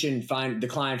 Population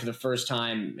declined for the first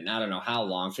time in I don't know how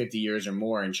long, 50 years or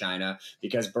more in China,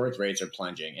 because birth rates are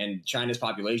plunging. And China's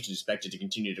population is expected to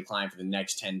continue to decline for the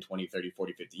next 10, 20, 30,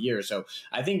 40, 50 years. So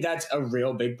I think that's a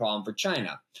real big problem for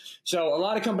China. So a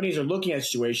lot of companies are looking at the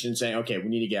situation and saying, okay, we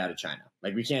need to get out of China.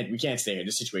 Like we can't stay here.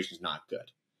 This situation is not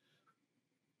good.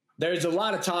 There's a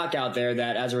lot of talk out there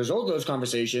that as a result of those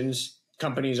conversations,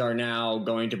 companies are now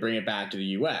going to bring it back to the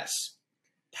U.S.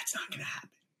 That's not going to happen.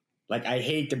 Like, I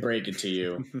hate to break it to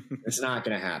you. It's not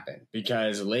going to happen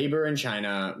because labor in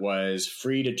China was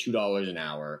free to $2 an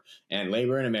hour, and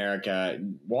labor in America,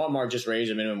 Walmart just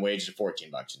raised the minimum wage to $14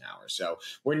 an hour. So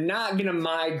we're not going to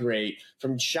migrate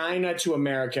from China to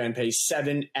America and pay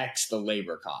 7x the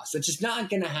labor cost. That's just not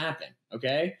going to happen.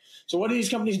 Okay. So what are these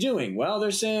companies doing? Well,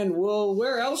 they're saying, well,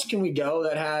 where else can we go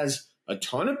that has a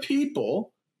ton of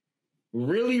people,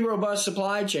 really robust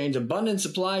supply chains, abundant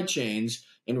supply chains,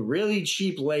 and really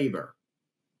cheap labor?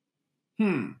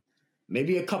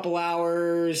 Maybe a couple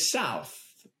hours south,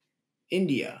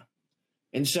 India.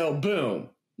 And so, boom,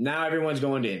 now everyone's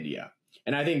going to India.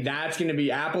 And I think that's going to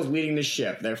be Apple's leading the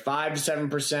ship. They're 5 to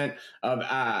 7% of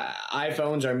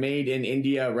iPhones are made in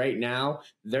India right now.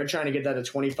 They're trying to get that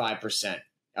to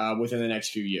 25% within the next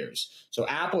few years. So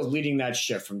Apple's leading that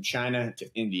shift from China to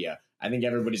India. I think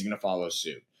everybody's going to follow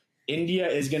suit. India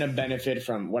is going to benefit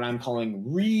from what I'm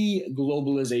calling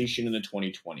re-globalization in the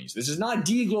 2020s. This is not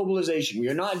deglobalization. We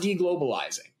are not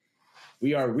deglobalizing.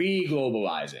 We are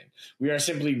re-globalizing. We are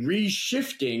simply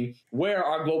reshifting where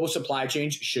our global supply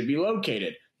chains should be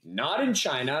located. Not in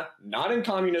China, not in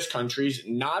communist countries,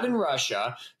 not in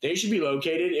Russia. They should be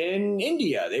located in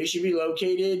India. They should be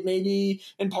located maybe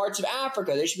in parts of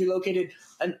Africa. They should be located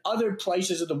in other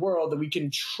places of the world that we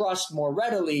can trust more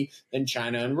readily than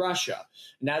China and Russia.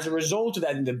 And as a result of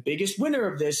that, the biggest winner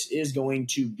of this is going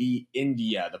to be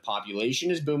India. The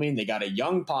population is booming. They got a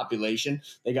young population.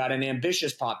 They got an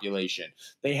ambitious population.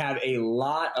 They have a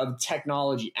lot of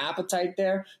technology appetite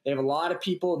there. They have a lot of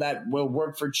people that will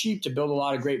work for cheap to build a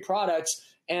lot of great products.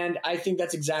 And I think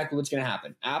that's exactly what's going to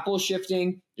happen. Apple's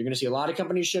shifting. You're going to see a lot of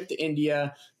companies shift to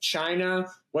India. China,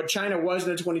 what China was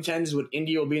in the 2010s is what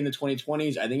India will be in the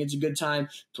 2020s. I think it's a good time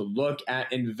to look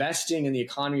at investing in the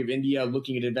economy of India,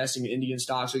 looking at investing in Indian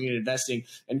stocks, looking at investing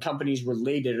in companies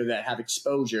related or that have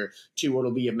exposure to what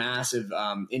will be a massive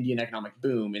Indian economic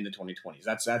boom in the 2020s.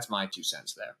 That's my 2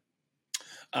 cents there.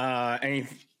 Any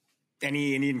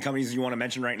Indian companies you want to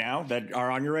mention right now that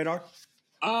are on your radar?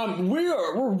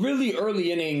 We're really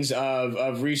early innings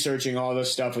of researching all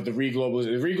this stuff with the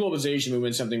reglobalization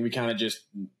movement, something we kind of just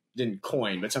didn't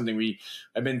coin, but something we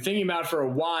have been thinking about for a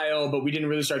while, but we didn't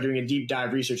really start doing a deep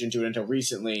dive research into it until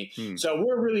recently. So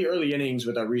we're really early innings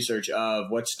with our research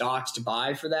of what stocks to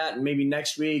buy for that. And maybe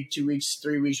next week, 2 weeks,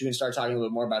 3 weeks, we can start talking a little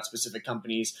bit more about specific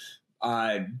companies.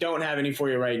 Don't have any for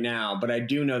you right now, but I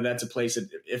do know that's a place that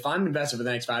if I'm invested for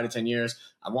the next 5 to 10 years,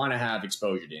 I want to have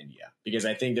exposure to India because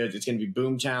I think that it's going to be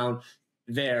boomtown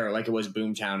there like it was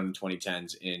boomtown in the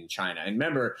 2010s in China. And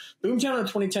remember, boomtown in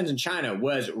the 2010s in China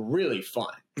was really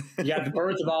fun. You got the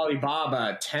birth of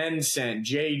Alibaba, Tencent,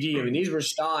 JD. I mean, these were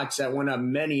stocks that went up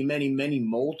many, many, many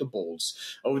multiples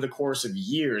over the course of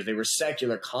years. They were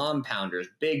secular compounders,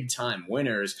 big time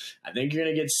winners. I think you're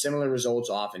going to get similar results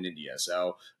off in India.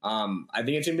 So I think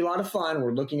it's going to be a lot of fun.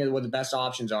 We're looking at what the best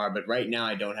options are, but right now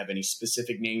I don't have any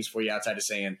specific names for you outside of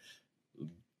saying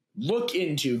look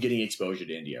into getting exposure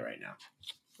to India right now.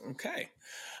 Okay.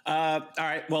 All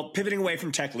right. Well, pivoting away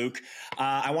from tech, Luke,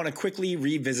 I want to quickly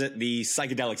revisit the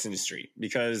psychedelics industry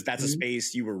because that's a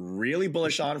space you were really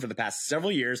bullish on for the past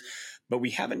several years, but we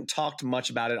haven't talked much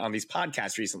about it on these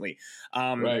podcasts recently.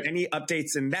 Right. Any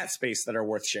updates in that space that are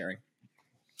worth sharing?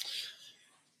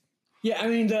 Yeah, I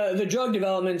mean, the drug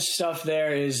development stuff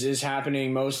there is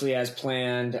happening mostly as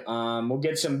planned. We'll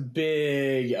get some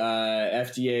big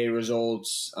FDA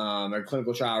results, or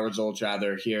clinical trial results,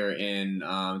 rather, here in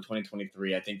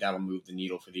 2023. I think that'll move the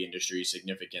needle for the industry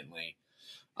significantly.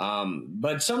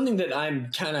 But something that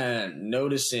I'm kind of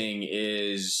noticing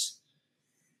is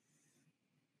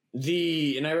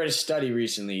and I read a study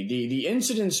recently, the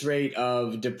incidence rate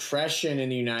of depression in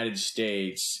the United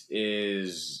States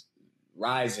is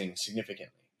rising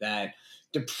significantly. That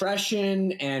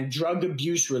depression and drug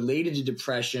abuse related to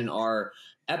depression are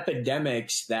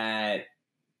epidemics that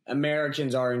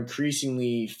Americans are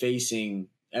increasingly facing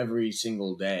every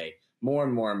single day. More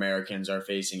and more Americans are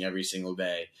facing every single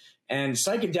day. And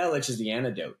psychedelics is the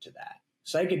antidote to that.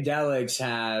 Psychedelics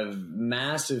have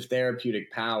massive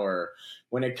therapeutic power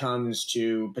when it comes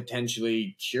to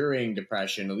potentially curing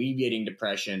depression, alleviating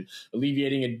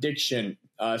addiction,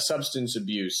 substance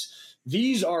abuse.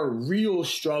 These are real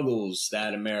struggles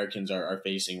that Americans are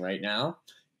facing right now.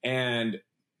 And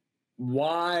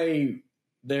why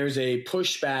there's a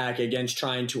pushback against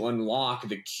trying to unlock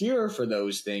the cure for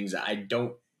those things, I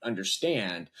don't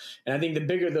understand. And I think the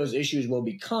bigger those issues will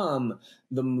become,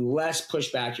 the less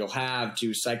pushback you'll have to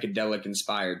psychedelic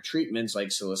inspired treatments like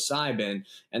psilocybin,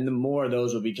 and the more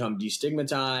those will become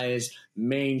destigmatized,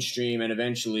 mainstream, and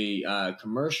eventually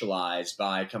commercialized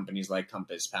by companies like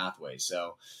Compass Pathways.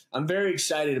 So I'm very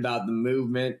excited about the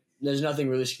movement. There's nothing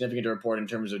really significant to report in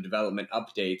terms of development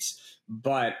updates,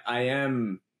 but I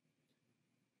am,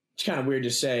 it's kind of weird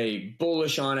to say,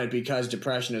 bullish on it because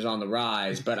depression is on the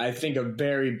rise. But I think a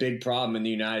very big problem in the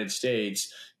United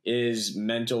States is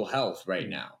mental health right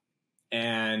now.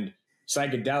 And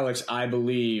psychedelics, I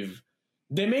believe,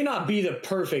 they may not be the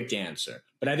perfect answer,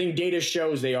 but I think data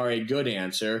shows they are a good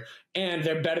answer and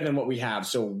they're better than what we have.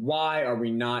 So why are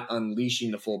we not unleashing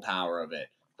the full power of it?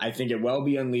 I think it will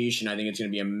be unleashed, and I think it's going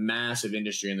to be a massive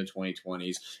industry in the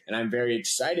 2020s. And I'm very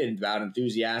excited about,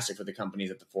 enthusiastic for the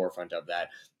companies at the forefront of that,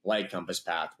 like Compass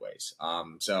Pathways.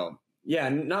 So, yeah,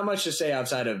 not much to say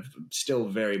outside of still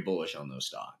very bullish on those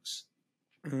stocks.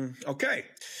 Okay.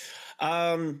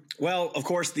 Well, of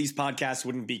course, these podcasts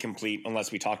wouldn't be complete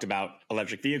unless we talked about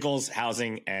electric vehicles,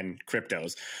 housing, and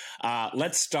cryptos.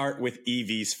 Let's start with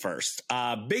EVs first.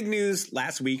 Big news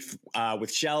last week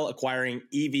with Shell acquiring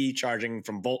EV charging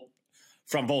from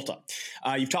from Volta.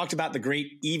 You've talked about the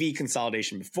great EV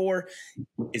consolidation before.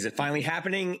 Is it finally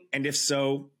happening? And if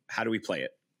so, how do we play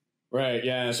it? Right,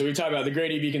 yeah. So we talked about the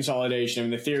great EV consolidation.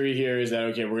 And the theory here is that,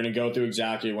 okay, we're going to go through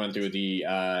exactly what went through the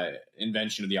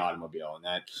invention of the automobile. And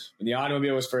that when the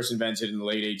automobile was first invented in the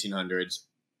late 1800s,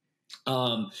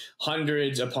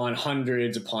 hundreds upon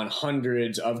hundreds upon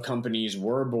hundreds of companies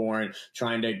were born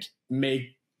trying to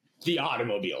make the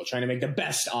automobile, trying to make the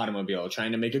best automobile,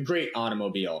 trying to make a great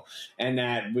automobile. And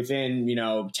that within,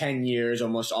 10 years,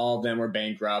 almost all of them were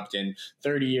bankrupt. And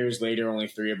 30 years later, only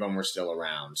 3 of them were still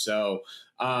around. So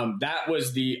that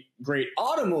was the great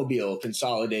automobile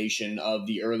consolidation of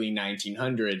the early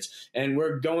 1900s. And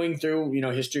we're going through,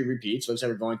 history repeats. Looks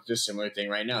like we're going through a similar thing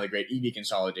right now, the great EV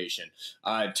consolidation.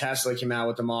 Tesla came out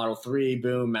with the Model 3,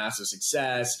 boom, massive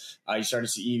success. You started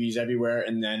to see EVs everywhere.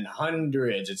 And then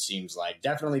hundreds, it seems like,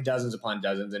 definitely dozens upon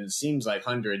dozens. And it seems like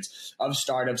hundreds of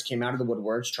startups came out of the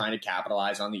woodworks trying to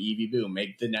capitalize on the EV boom,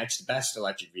 make the next best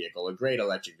electric vehicle, a great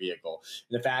electric vehicle.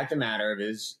 And the fact of the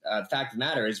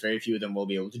matter is very few of them will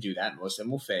be able to do that. Most of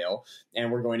them will fail.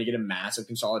 And we're going to get a massive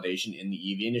consolidation in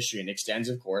the EV industry, and extends,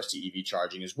 of course, to EV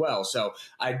charging as well. So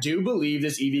I do believe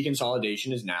this EV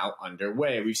consolidation is now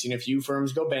underway. We've seen a few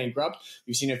firms go bankrupt.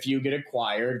 We've seen a few get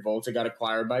acquired. Volta got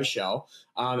acquired by Shell.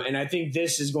 And I think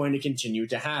this is going to continue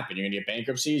to happen. You're going to get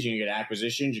bankruptcies. You're going to get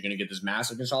acquisitions. You're going to get this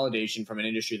massive consolidation from an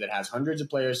industry that has hundreds of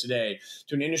players today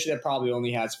to an industry that probably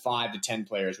only has 5 to 10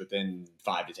 players within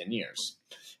 5 to 10 years.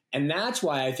 And that's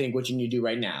why I think what you need to do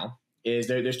right now is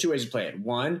there's 2 ways to play it.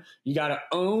 One, you got to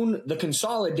own the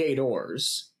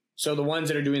consolidators. So the ones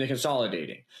that are doing the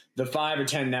consolidating, the 5 or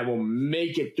 10 that will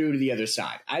make it through to the other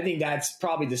side. I think that's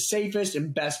probably the safest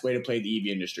and best way to play the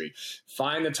EV industry.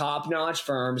 Find the top-notch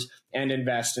firms and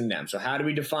invest in them. So how do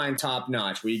we define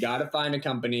top-notch? Well, you got to find a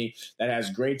company that has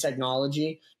great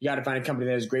technology. You got to find a company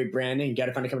that has great branding. You got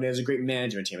to find a company that has a great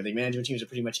management team. I think management teams are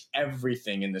pretty much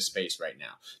everything in this space right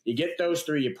now. You get those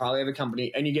 3, you probably have a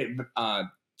company, and you get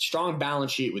strong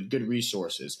balance sheet with good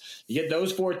resources. You get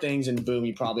those 4 things and boom,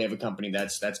 you probably have a company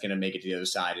that's going to make it to the other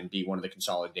side and be one of the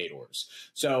consolidators.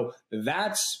 So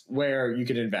that's where you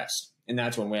could invest. And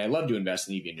that's one way I love to invest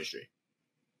in the EV industry.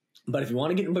 But if you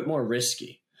want to get a bit more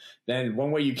risky, then one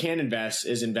way you can invest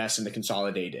is invest in the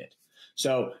consolidated.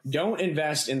 So don't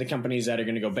invest in the companies that are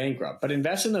going to go bankrupt, but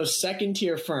invest in those second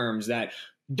tier firms that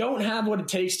don't have what it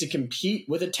takes to compete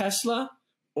with a Tesla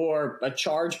or a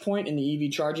charge point in the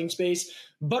EV charging space,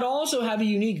 but also have a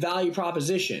unique value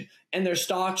proposition, and their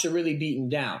stocks are really beaten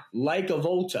down, like a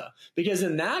Volta, because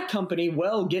then that company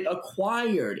will get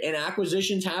acquired, and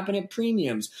acquisitions happen at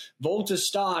premiums. Volta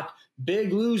stock,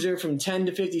 big loser from 10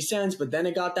 to 50 cents, but then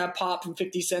it got that pop from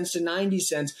 50 cents to 90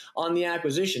 cents on the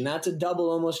acquisition. That's a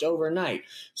double almost overnight.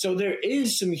 So there are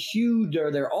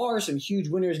some huge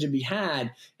winners to be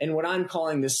had in what I'm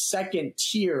calling the second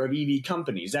tier of EV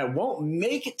companies that won't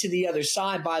make it to the other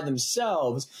side by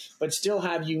themselves, but still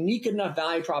have unique enough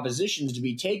value propositions to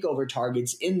be takeover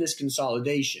targets in this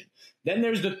consolidation. Then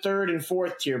there's the 3rd and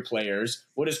 4th tier players.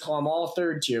 We'll just call them all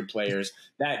 3rd tier players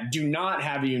that do not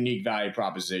have a unique value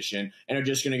proposition and are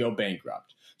just going to go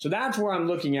bankrupt. So that's where I'm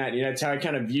looking at. That's how I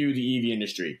kind of view the EV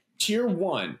industry. Tier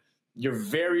 1, you're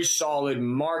very solid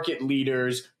market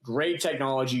leaders, great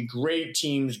technology, great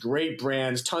teams, great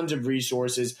brands, tons of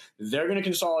resources. They're going to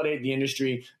consolidate the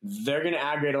industry. They're going to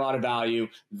aggregate a lot of value.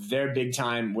 They're big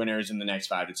time winners in the next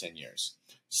 5 to 10 years.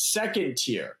 Second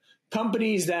tier,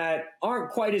 companies that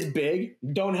aren't quite as big,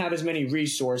 don't have as many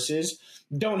resources,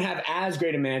 don't have as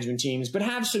great a management teams, but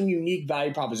have some unique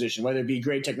value proposition, whether it be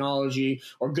great technology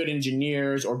or good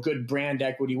engineers or good brand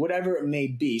equity, whatever it may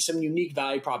be, some unique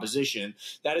value proposition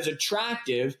that is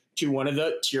attractive to one of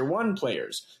the tier 1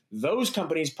 players. Those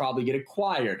companies probably get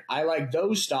acquired. I like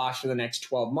those stocks for the next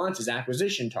 12 months as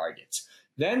acquisition targets.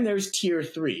 Then there's tier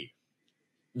 3,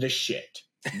 the shit.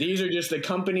 These are just the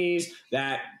companies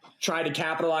that try to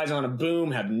capitalize on a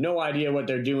boom, have no idea what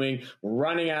they're doing,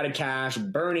 running out of cash,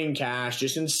 burning cash,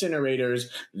 just incinerators.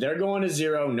 They're going to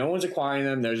zero. No one's acquiring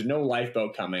them. There's no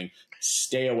lifeboat coming.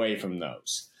 Stay away from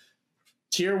those.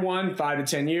 Tier 1, 5 to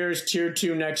 10 years. Tier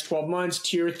 2, next 12 months.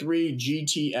 Tier 3,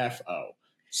 GTFO.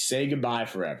 Say goodbye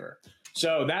forever.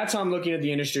 So that's how I'm looking at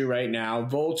the industry right now.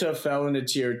 Volta fell into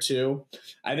tier 2.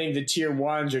 I think the tier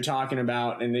 1s you're talking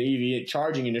about in the EV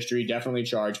charging industry, definitely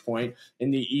ChargePoint.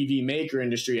 In the EV maker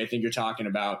industry, I think you're talking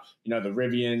about, the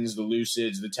Rivians, the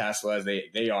Lucids, the Teslas.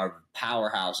 They are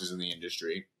powerhouses in the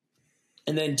industry.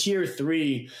 And then tier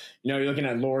 3, you're looking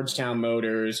at Lordstown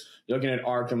Motors, you're looking at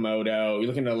Arcimoto, you're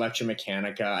looking at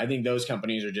Electromechanica. I think those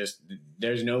companies are just,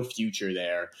 there's no future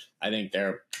there. I think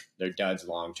they're duds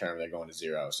long term. They're going to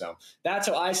zero. So that's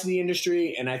how I see the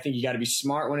industry. And I think you got to be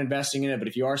smart when investing in it. But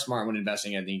if you are smart when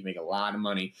investing, I think you can make a lot of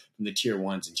money from the tier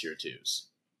 1s and tier 2s.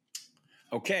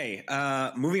 Okay,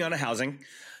 moving on to housing.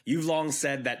 You've long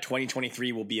said that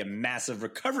 2023 will be a massive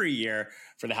recovery year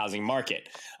for the housing market.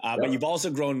 But you've also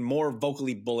grown more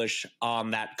vocally bullish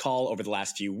on that call over the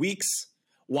last few weeks.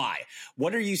 Why?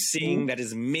 What are you seeing that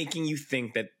is making you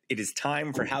think that it is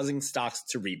time for housing stocks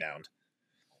to rebound?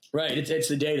 Right. It's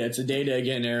the data. It's the data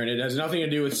again, Aaron. It has nothing to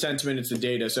do with sentiment. It's the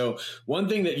data. So one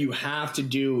thing that you have to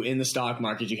do in the stock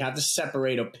market, you have to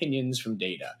separate opinions from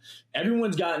data.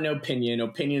 Everyone's got an opinion.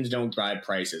 Opinions don't drive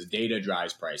prices. Data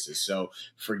drives prices. So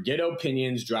forget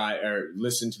opinions,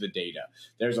 listen to the data.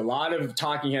 There's a lot of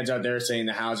talking heads out there saying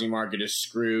the housing market is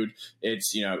screwed.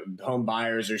 It's, home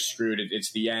buyers are screwed.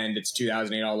 It's the end. It's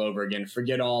 2008 all over again.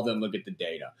 Forget all of them. Look at the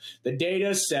data. The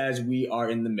data says we are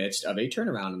in the midst of a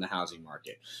turnaround in the housing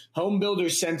market. Home builder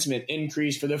sentiment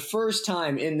increased for the first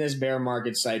time in this bear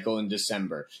market cycle in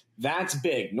December. That's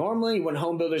big. Normally, when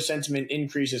home builder sentiment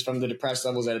increases from the depressed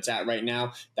levels that it's at right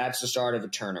now, that's the start of a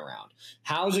turnaround.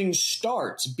 Housing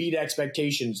starts beat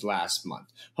expectations last month.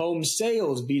 Home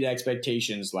sales beat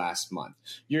expectations last month.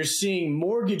 You're seeing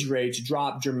mortgage rates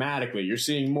drop dramatically. You're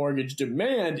seeing mortgage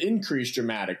demand increase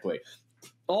dramatically.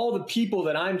 All the people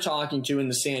that I'm talking to in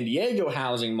the San Diego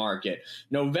housing market,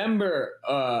 November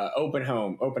open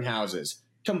houses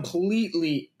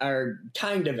completely are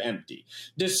kind of empty.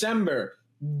 December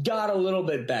got a little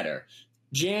bit better.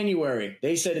 January,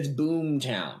 they said it's boom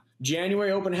town.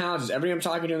 January open houses, everybody I'm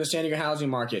talking to in the San Diego housing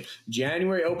market,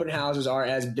 January open houses are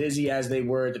as busy as they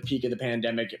were at the peak of the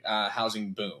pandemic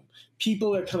housing boom.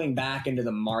 People are coming back into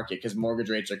the market because mortgage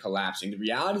rates are collapsing. The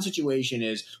reality situation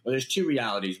is, well, there's two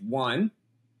realities. One,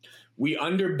 we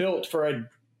underbuilt for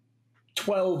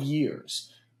 12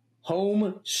 years.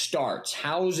 Home starts,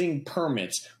 housing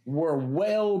permits were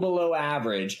well below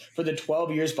average for the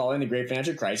 12 years following the great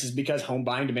financial crisis because home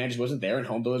buying demand just wasn't there and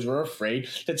home builders were afraid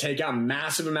to take out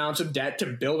massive amounts of debt to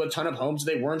build a ton of homes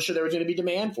they weren't sure there was going to be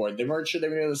demand for it. They weren't sure they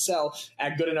were going to sell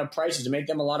at good enough prices to make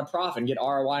them a lot of profit and get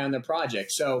ROI on their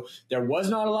project. So there was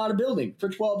not a lot of building for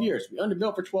 12 years. We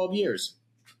underbuilt for 12 years.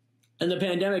 And the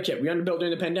pandemic hit. We underbuilt during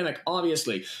the pandemic,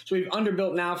 obviously. So we've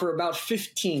underbuilt now for about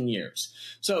 15 years.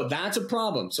 So that's a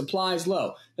problem. Supply is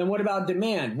low. Then what about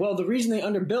demand? Well, the reason they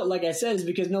underbuilt, like I said, is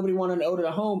because nobody wanted to own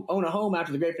a home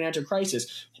after the great financial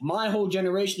crisis. My whole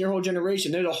generation, your whole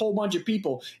generation, there's a whole bunch of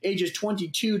people ages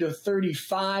 22 to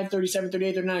 35, 37,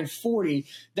 38, 39, 40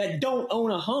 that don't own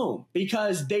a home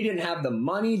because they didn't have the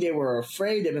money. They were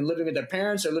afraid. They've been living with their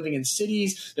parents. They're living in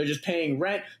cities. They're just paying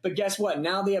rent. But guess what?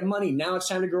 Now they have money. Now it's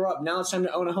time to grow up. Now it's time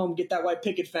to own a home, get that white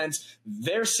picket fence.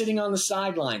 They're sitting on the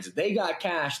sidelines. They got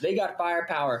cash. They got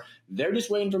firepower. They're just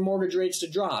waiting for mortgage rates to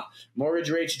drop. Mortgage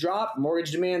rates drop,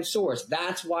 mortgage demand soars.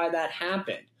 That's why that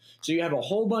happened. So you have a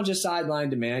whole bunch of sideline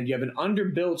demand. You have an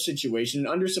underbuilt situation,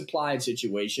 an undersupplied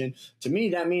situation. To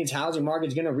me, that means housing market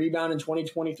is going to rebound in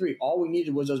 2023. All we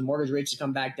needed was those mortgage rates to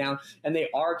come back down, and they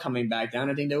are coming back down.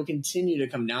 I think they will continue to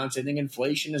come down. So I think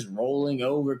inflation is rolling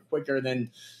over quicker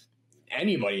than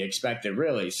anybody expected,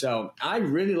 really. So I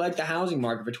really like the housing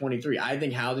market for 23. I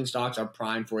think housing stocks are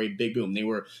primed for a big boom. They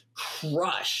were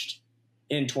crushed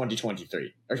in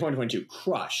 2023 or 2022,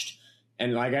 crushed.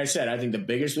 And like I said, I think the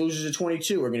biggest losers of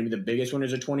 22 are going to be the biggest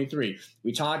winners of 23.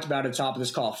 We talked about at the top of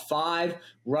this call, 5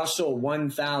 Russell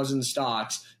 1000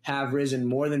 stocks have risen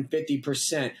more than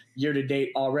 50% year to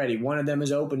date already. One of them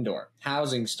is Open Door,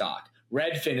 housing stock.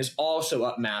 Redfin is also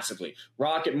up massively.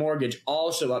 Rocket Mortgage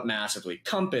also up massively.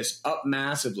 Compass up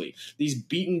massively. These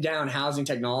beaten down housing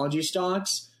technology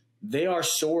stocks, they are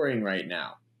soaring right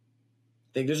now.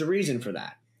 I think there's a reason for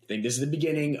that. I think this is the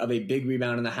beginning of a big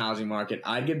rebound in the housing market.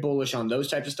 I get bullish on those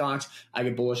types of stocks. I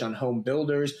get bullish on home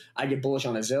builders. I get bullish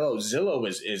on a Zillow. Zillow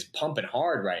is pumping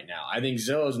hard right now. I think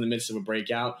Zillow's in the midst of a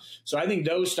breakout. So I think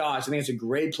those stocks, I think it's a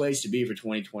great place to be for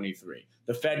 2023.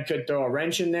 The Fed could throw a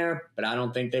wrench in there, but I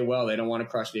don't think they will. They don't want to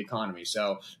crush the economy.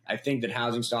 So I think that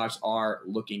housing stocks are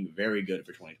looking very good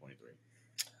for 2023.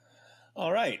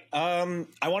 All right. I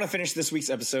want to finish this week's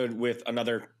episode with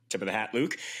another tip of the hat,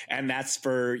 Luke, and that's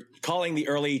for calling the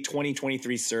early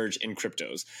 2023 surge in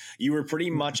cryptos. You were pretty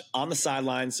much on the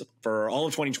sidelines for all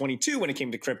of 2022 when it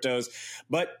came to cryptos,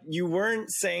 but you weren't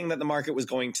saying that the market was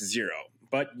going to zero.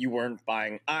 but you weren't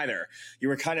buying either. You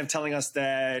were kind of telling us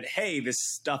that, hey, this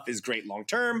stuff is great long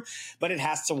term, but it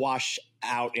has to wash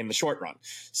out in the short run.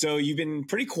 So you've been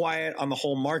pretty quiet on the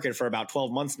whole market for about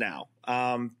 12 months now.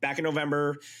 Back in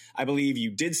November, I believe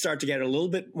you did start to get a little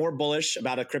bit more bullish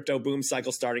about a crypto boom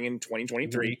cycle starting in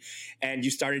 2023. And you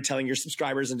started telling your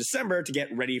subscribers in December to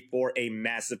get ready for a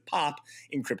massive pop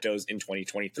in cryptos in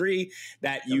 2023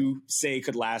 that you say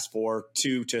could last for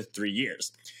 2 to 3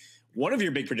 years. One of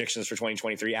your big predictions for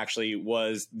 2023 actually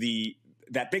was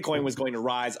that Bitcoin was going to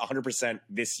rise 100%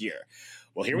 this year.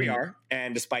 Well, here we are.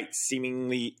 And despite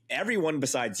seemingly everyone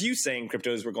besides you saying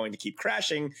cryptos were going to keep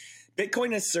crashing,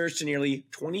 Bitcoin has surged to nearly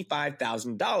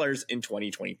 $25,000 in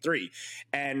 2023.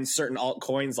 And certain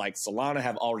altcoins like Solana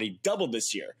have already doubled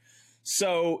this year.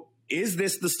 So is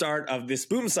this the start of this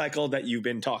boom cycle that you've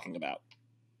been talking about?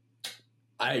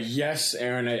 Yes,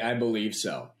 Aaron, I believe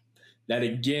so. That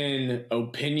again,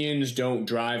 opinions don't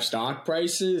drive stock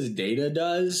prices, data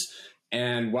does.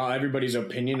 And while everybody's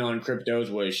opinion on cryptos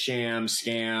was sham,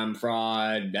 scam,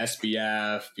 fraud,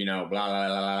 SBF, blah, blah, blah,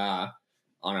 blah,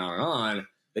 on and on and on,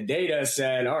 the data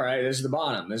said, all right, this is the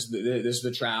bottom. This is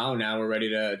the trough. Now we're ready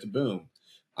to boom.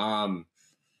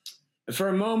 For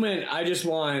a moment, I just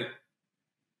want,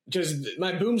 because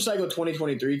my boom cycle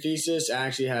 2023 thesis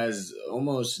actually has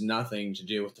almost nothing to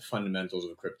do with the fundamentals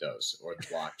of cryptos or the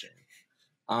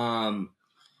blockchain.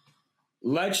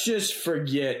 Let's just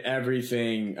forget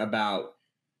everything about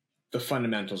the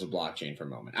fundamentals of blockchain for a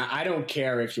moment. I don't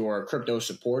care if you're a crypto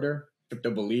supporter, crypto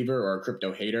believer, or a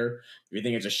crypto hater. If you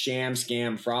think it's a sham,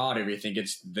 scam, fraud, if you think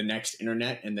it's the next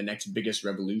internet and the next biggest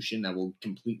revolution that will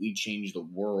completely change the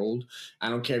world. I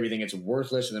don't care if you think it's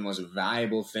worthless or the most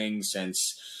valuable thing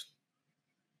since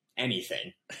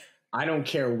anything. I don't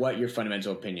care what your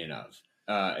fundamental opinion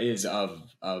is of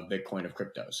Bitcoin, of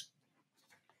cryptos.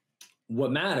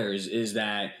 What matters is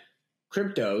that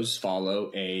cryptos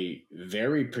follow a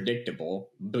very predictable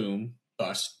boom,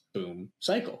 bust, boom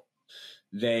cycle.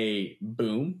 They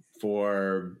boom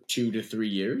for 2 to 3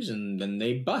 years, and then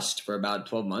they bust for about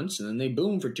 12 months, and then they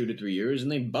boom for 2 to 3 years,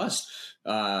 and they bust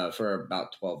for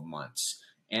about 12 months.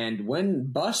 And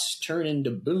when busts turn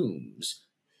into booms,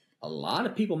 a lot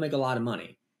of people make a lot of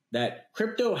money. That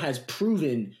crypto has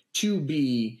proven to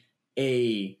be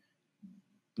a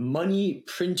money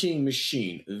printing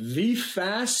machine, the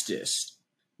fastest,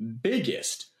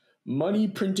 biggest money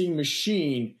printing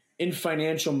machine in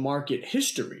financial market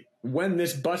history. When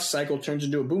this bust cycle turns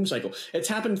into a boom cycle, it's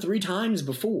happened 3 times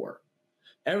before.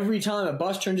 Every time a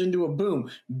bust turns into a boom,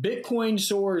 Bitcoin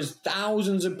soars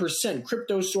thousands of percent,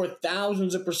 crypto soar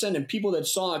thousands of percent, and people that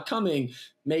saw it coming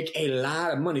make a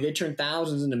lot of money. They turn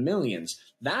thousands into millions.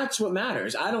 That's what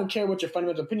matters. I don't care what your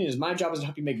fundamental opinion is. My job is to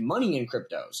help you make money in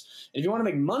cryptos. And if you want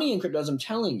to make money in cryptos, I'm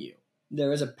telling you,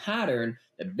 there is a pattern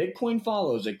that Bitcoin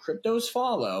follows, that cryptos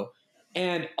follow,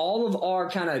 and all of our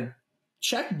kind of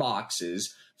check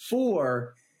boxes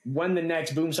for when the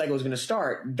next boom cycle is going to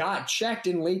start got checked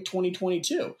in late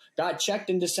 2022, got checked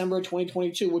in December of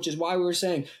 2022, which is why we were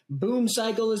saying boom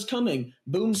cycle is coming,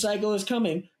 boom cycle is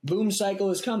coming, boom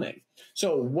cycle is coming.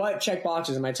 So what check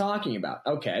boxes am I talking about?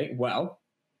 Okay, well,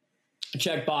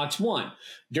 checkbox 1.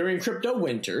 During crypto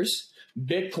winters,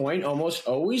 Bitcoin almost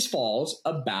always falls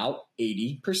about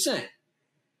 80%.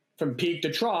 From peak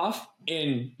to trough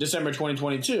in December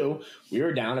 2022, we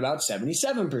were down about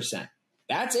 77%.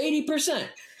 That's 80%.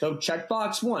 So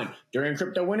checkbox 1. During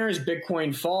crypto winters,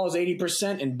 Bitcoin falls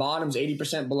 80% and bottoms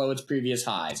 80% below its previous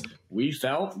highs. We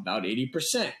fell about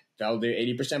 80%, fell to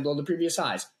 80% below the previous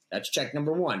highs. That's check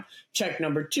number 1. Check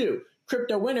number 2.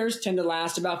 Crypto winters tend to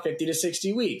last about 50 to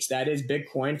 60 weeks. That is,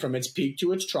 Bitcoin from its peak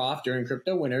to its trough during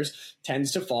crypto winters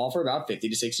tends to fall for about 50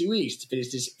 to 60 weeks,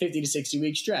 50 to 60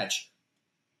 week stretch.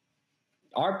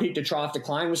 Our peak to trough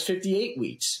decline was 58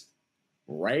 weeks.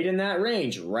 Right in that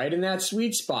range, right in that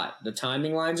sweet spot. The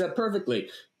timing lines up perfectly.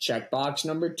 Checkbox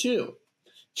number 2.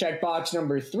 Checkbox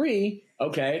number 3,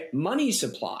 okay, money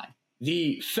supply.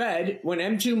 The Fed, when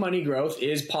M2 money growth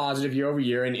is positive year over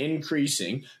year and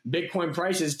increasing, Bitcoin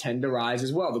prices tend to rise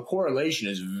as well. The correlation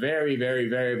is very, very,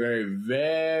 very, very,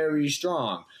 very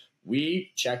strong.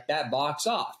 We check that box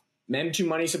off. M2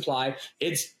 money supply,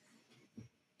 it's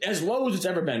as low as it's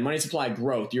ever been, money supply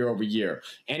growth year over year.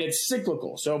 And it's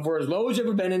cyclical. So if we're as low as it's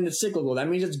ever been in the cyclical, that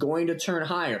means it's going to turn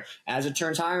higher. As it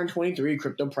turns higher in 23,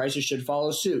 crypto prices should follow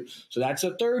suit. So that's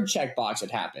the third checkbox that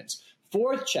happens.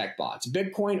 Fourth checkbox,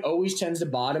 Bitcoin always tends to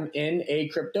bottom in a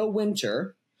crypto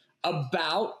winter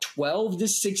about 12 to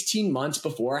 16 months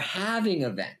before a halving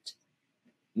event.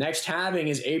 Next halving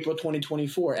is April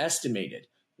 2024 estimated.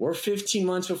 We're 15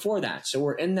 months before that. So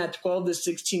we're in that 12 to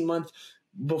 16 month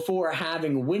before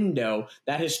halving window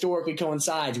that historically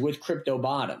coincides with crypto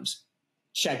bottoms.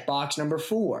 Check box number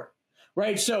 4.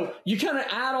 Right? So you kind of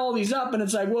add all these up and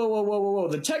it's like, whoa.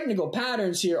 The technical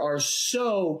patterns here are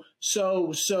so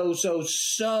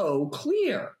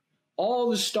clear. All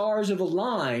the stars have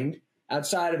aligned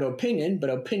outside of opinion, but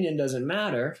opinion doesn't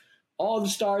matter. All the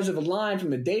stars have aligned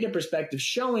from a data perspective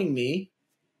showing me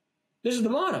this is the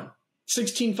bottom.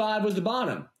 16.5 was the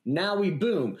bottom. Now we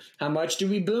boom. How much do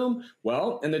we boom?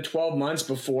 Well, in the 12 months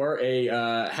before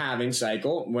a halving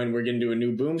cycle, when we're going to do a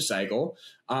new boom cycle,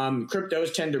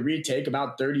 cryptos tend to retake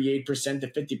about 38% to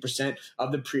 50%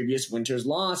 of the previous winter's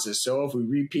losses. So if we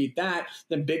repeat that,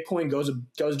 then Bitcoin goes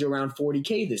to around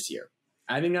 40K this year.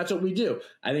 I think that's what we do.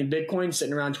 I think Bitcoin's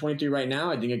sitting around 23 right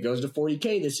now. I think it goes to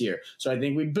 40K this year. So I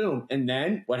think we boom. And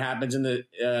then what happens in the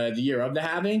year of the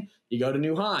halving? You go to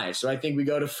new highs. So I think we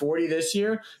go to 40 this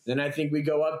year. Then I think we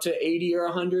go up to 80 or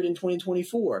 100 in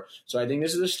 2024. So I think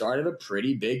this is the start of a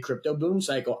pretty big crypto boom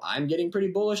cycle. I'm getting pretty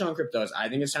bullish on cryptos. I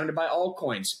think it's time to buy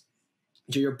altcoins.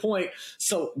 To your point,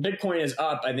 so Bitcoin is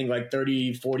up, I think, like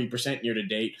 30, 40% year to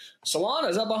date. Solana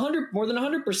is up more than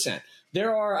 100%.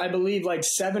 There are, I believe, like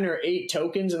 7 or 8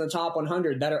 tokens in the top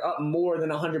 100 that are up more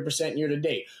than 100% year to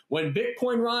date. When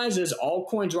Bitcoin rises,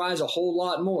 altcoins rise a whole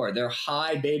lot more. They're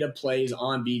high beta plays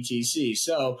on BTC.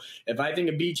 So if I think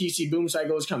a BTC boom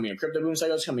cycle is coming, a crypto boom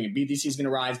cycle is coming, and BTC is going to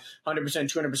rise 100%,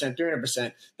 200%,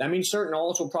 300%, that means certain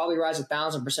alts will probably rise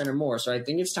 1,000% or more. So I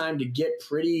think it's time to get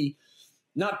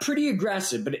not pretty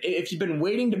aggressive, but if you've been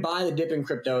waiting to buy the dip in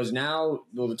cryptos, now,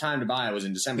 well, the time to buy it was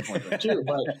in December 2022,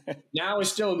 but now is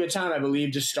still a good time, I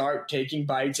believe, to start taking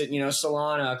bites at,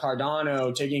 Solana,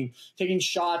 Cardano, taking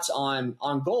shots on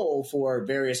gold for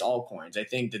various altcoins. I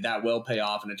think that will pay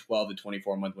off in a 12 to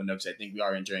 24 month window, because I think we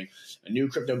are entering a new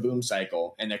crypto boom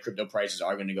cycle, and that crypto prices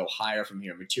are going to go higher from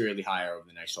here, materially higher over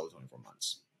the next 12 to 24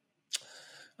 months.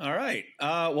 All right.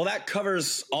 Well, that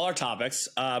covers all our topics,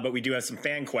 but we do have some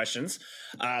fan questions,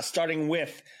 starting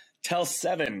with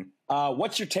Tel7.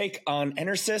 What's your take on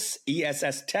Enersys,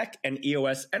 ESS Tech, and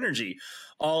EOS Energy?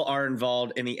 All are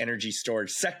involved in the energy storage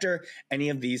sector. Any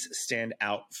of these stand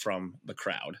out from the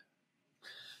crowd?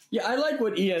 Yeah, I like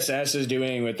what ESS is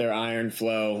doing with their iron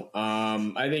flow.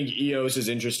 I think EOS is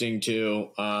interesting too.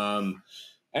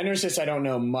 Enersys, I don't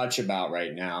know much about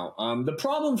right now. The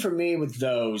problem for me with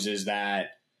those is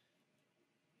that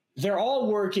they're all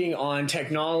working on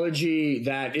technology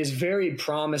that is very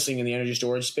promising in the energy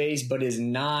storage space, but is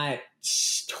not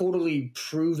totally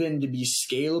proven to be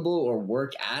scalable or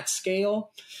work at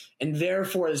scale. And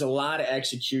therefore, there's a lot of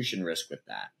execution risk with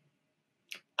that.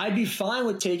 I'd be fine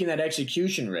with taking that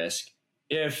execution risk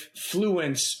if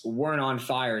Fluence weren't on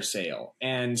fire sale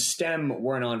and STEM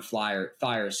weren't on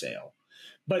fire sale.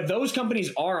 But those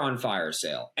companies are on fire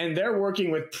sale, and they're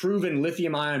working with proven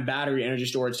lithium-ion battery energy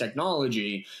storage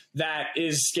technology that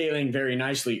is scaling very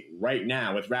nicely right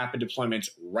now with rapid deployments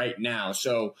right now.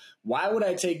 So why would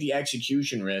I take the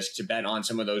execution risk to bet on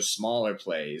some of those smaller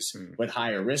plays with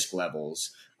higher risk levels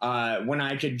when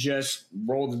I could just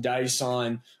roll the dice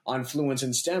on Fluence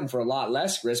and STEM for a lot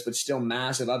less risk, but still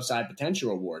massive upside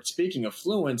potential reward? Speaking of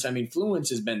Fluence, Fluence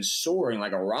has been soaring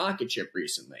like a rocket ship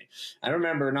recently. I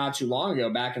remember not too long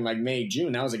ago, back in like May,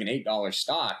 June, that was like an $8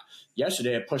 stock.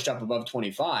 Yesterday, it pushed up above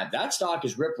 25. That stock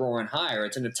is rip-roaring higher.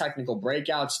 It's in a technical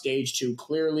breakout, stage 2,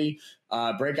 clearly.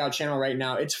 Breakout channel right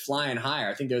now, it's flying higher.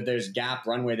 I think there's gap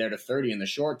runway there to 30 in the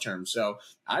short term. So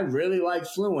I really like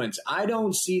Fluence. I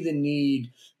don't see the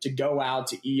need to go out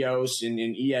to EOS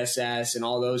and ESS and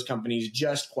all those companies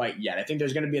just quite yet. I think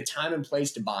there's going to be a time and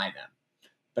place to buy them.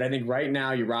 But I think right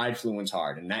now you ride Fluence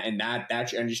hard, and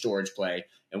that's your energy storage play.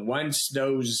 And once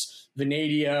those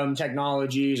vanadium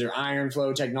technologies or iron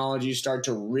flow technologies start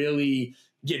to really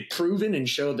get proven and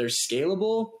show they're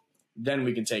scalable, then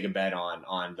we can take a bet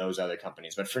on those other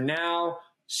companies. But for now,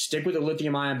 stick with the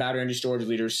lithium-ion battery energy storage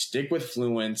leaders, stick with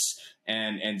Fluence,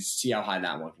 and see how high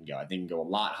that one can go. I think it can go a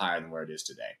lot higher than where it is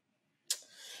today.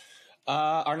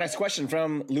 Our next question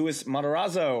from Luis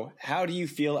Matarazzo. How do you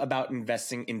feel about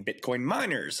investing in Bitcoin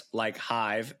miners like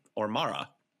Hive or Mara?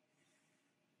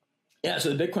 Yeah,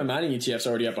 so the Bitcoin mining ETF's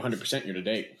already up 100% year to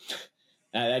date.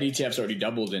 That ETF's already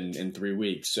doubled in 3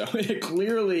 weeks. So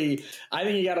clearly, I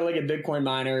think you got to look at Bitcoin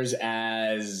miners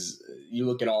as you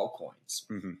look at altcoins.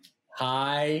 Mm-hmm.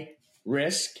 High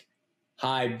risk,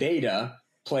 high beta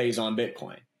plays on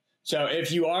Bitcoin. So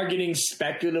if you are getting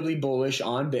speculatively bullish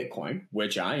on Bitcoin,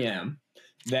 which I am,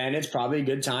 then it's probably a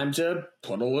good time to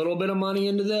put a little bit of money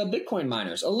into the Bitcoin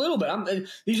miners. A little bit.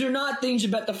 These are not things you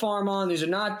bet the farm on. These are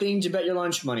not things you bet your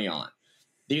lunch money on.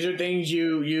 These are things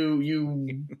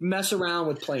you mess around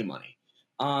with play money.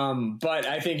 But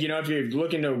I think, if you're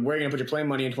looking to where you're going to put your play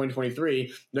money in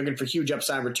 2023, looking for huge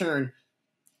upside return,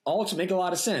 alts make a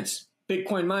lot of sense.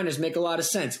 Bitcoin miners make a lot of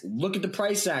sense. Look at the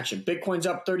price action. Bitcoin's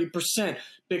up 30%.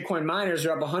 Bitcoin miners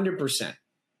are up 100%.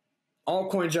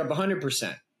 Altcoins are up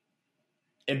 100%.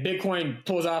 If Bitcoin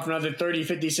pulls off another 30,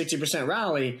 50, 60%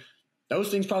 rally, those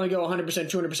things probably go 100%,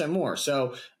 200% more.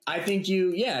 So I think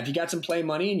if you got some play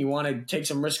money and you want to take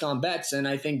some risk on bets, and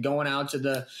I think going out to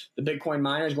the Bitcoin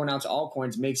miners, going out to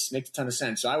altcoins makes a ton of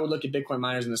sense. So I would look at Bitcoin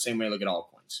miners in the same way I look at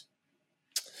altcoins.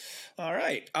 All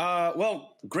right.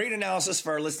 Well, great analysis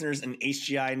for our listeners and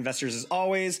HGI investors as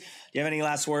always. Do you have any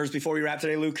last words before we wrap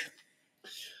today, Luke?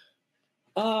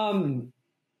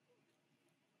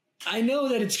 I know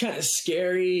that it's kind of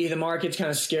scary. The market's kind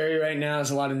of scary right now.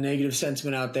 There's a lot of negative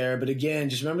sentiment out there. But again,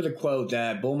 just remember the quote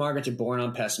that bull markets are born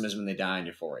on pessimism and they die on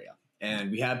euphoria.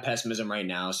 And we have pessimism right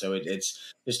now. So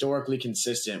it's historically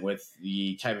consistent with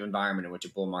the type of environment in which a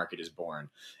bull market is born.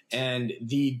 And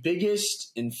the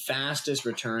biggest and fastest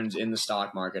returns in the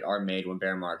stock market are made when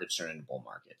bear markets turn into bull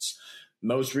markets.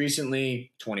 Most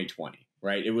recently, 2020.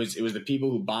 Right. It was the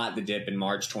people who bought the dip in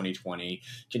March 2020,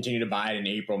 continued to buy it in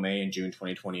April, May, and June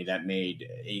 2020 that made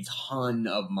a ton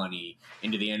of money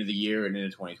into the end of the year and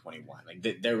into 2021.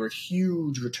 Like there were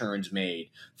huge returns made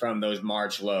from those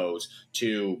March lows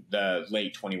to the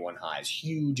late 21 highs.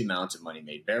 Huge amounts of money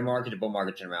made. Bear market to bull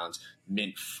market turnarounds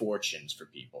meant fortunes for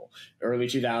people. Early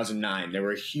 2009, there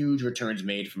were huge returns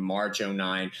made from March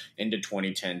 09 into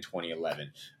 2010,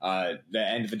 2011. The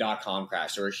end of the dot-com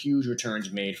crash, there were huge returns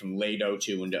made from late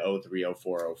 02 into 03,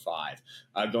 04, 05.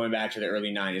 Going back to the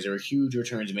early 90s, there were huge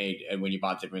returns made when you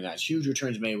bought the dip. Huge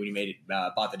returns made when you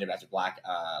bought the dip after Black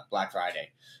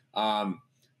Friday.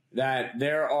 That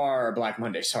there are Black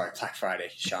Monday, Black Friday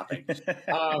shopping.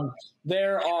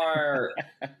 There are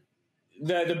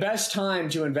the best time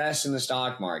to invest in the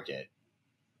stock market,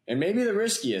 and maybe the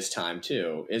riskiest time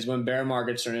too, is when bear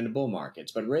markets turn into bull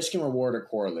markets. But risk and reward are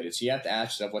correlated. So you have to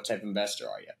ask yourself, what type of investor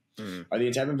are you? Mm-hmm. Are you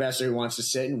the type of investor who wants to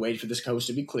sit and wait for this coast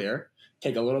to be clear,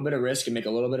 take a little bit of risk and make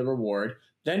a little bit of reward,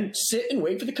 then sit and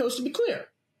wait for the coast to be clear?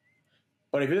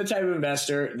 But if you're the type of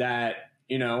investor that,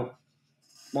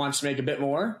 wants to make a bit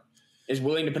more, is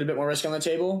willing to put a bit more risk on the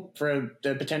table for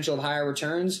the potential of higher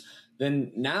returns,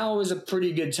 then now is a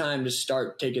pretty good time to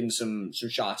start taking some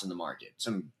shots in the market,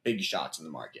 some big shots in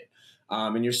the market.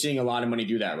 And you're seeing a lot of money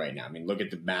do that right now. I mean, look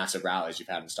at the massive rallies you've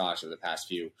had in stocks over the past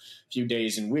few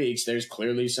days and weeks. There's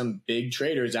clearly some big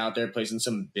traders out there placing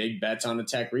some big bets on the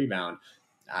tech rebound.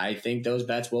 I think those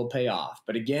bets will pay off.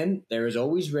 But again, there is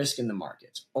always risk in the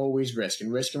markets, always risk.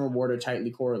 And risk and reward are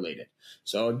tightly correlated.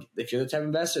 So if you're the type of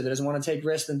investor that doesn't want to take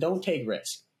risk, then don't take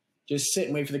risk. Just sit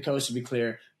and wait for the coast to be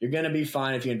clear. You're going to be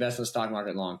fine if you invest in the stock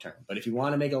market long term. But if you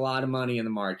want to make a lot of money in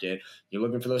the market, you're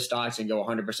looking for those stocks and go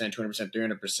 100%, 200%,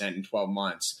 300% in 12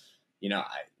 months.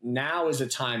 Now is the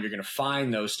time you're going to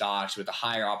find those stocks with a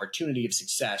higher opportunity of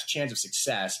success, chance of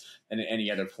success than at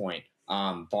any other point,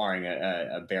 barring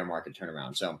a bear market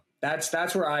turnaround. So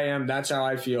that's where I am. That's how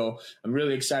I feel. I'm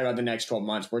really excited about the next 12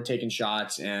 months. We're taking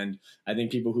shots, and I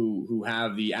think people who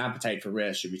have the appetite for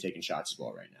risk should be taking shots as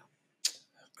well right now.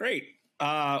 Great.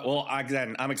 Well,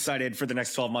 again, I'm excited for the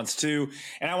next 12 months too.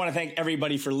 And I want to thank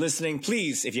everybody for listening.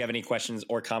 Please, if you have any questions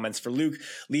or comments for Luke,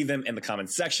 leave them in the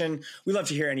comments section. We love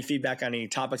to hear any feedback on any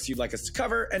topics you'd like us to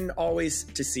cover, and always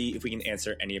to see if we can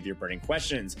answer any of your burning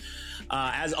questions.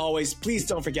 As always, please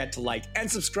don't forget to like and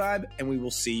subscribe, and we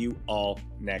will see you all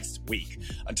next week.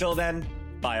 Until then,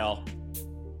 bye all.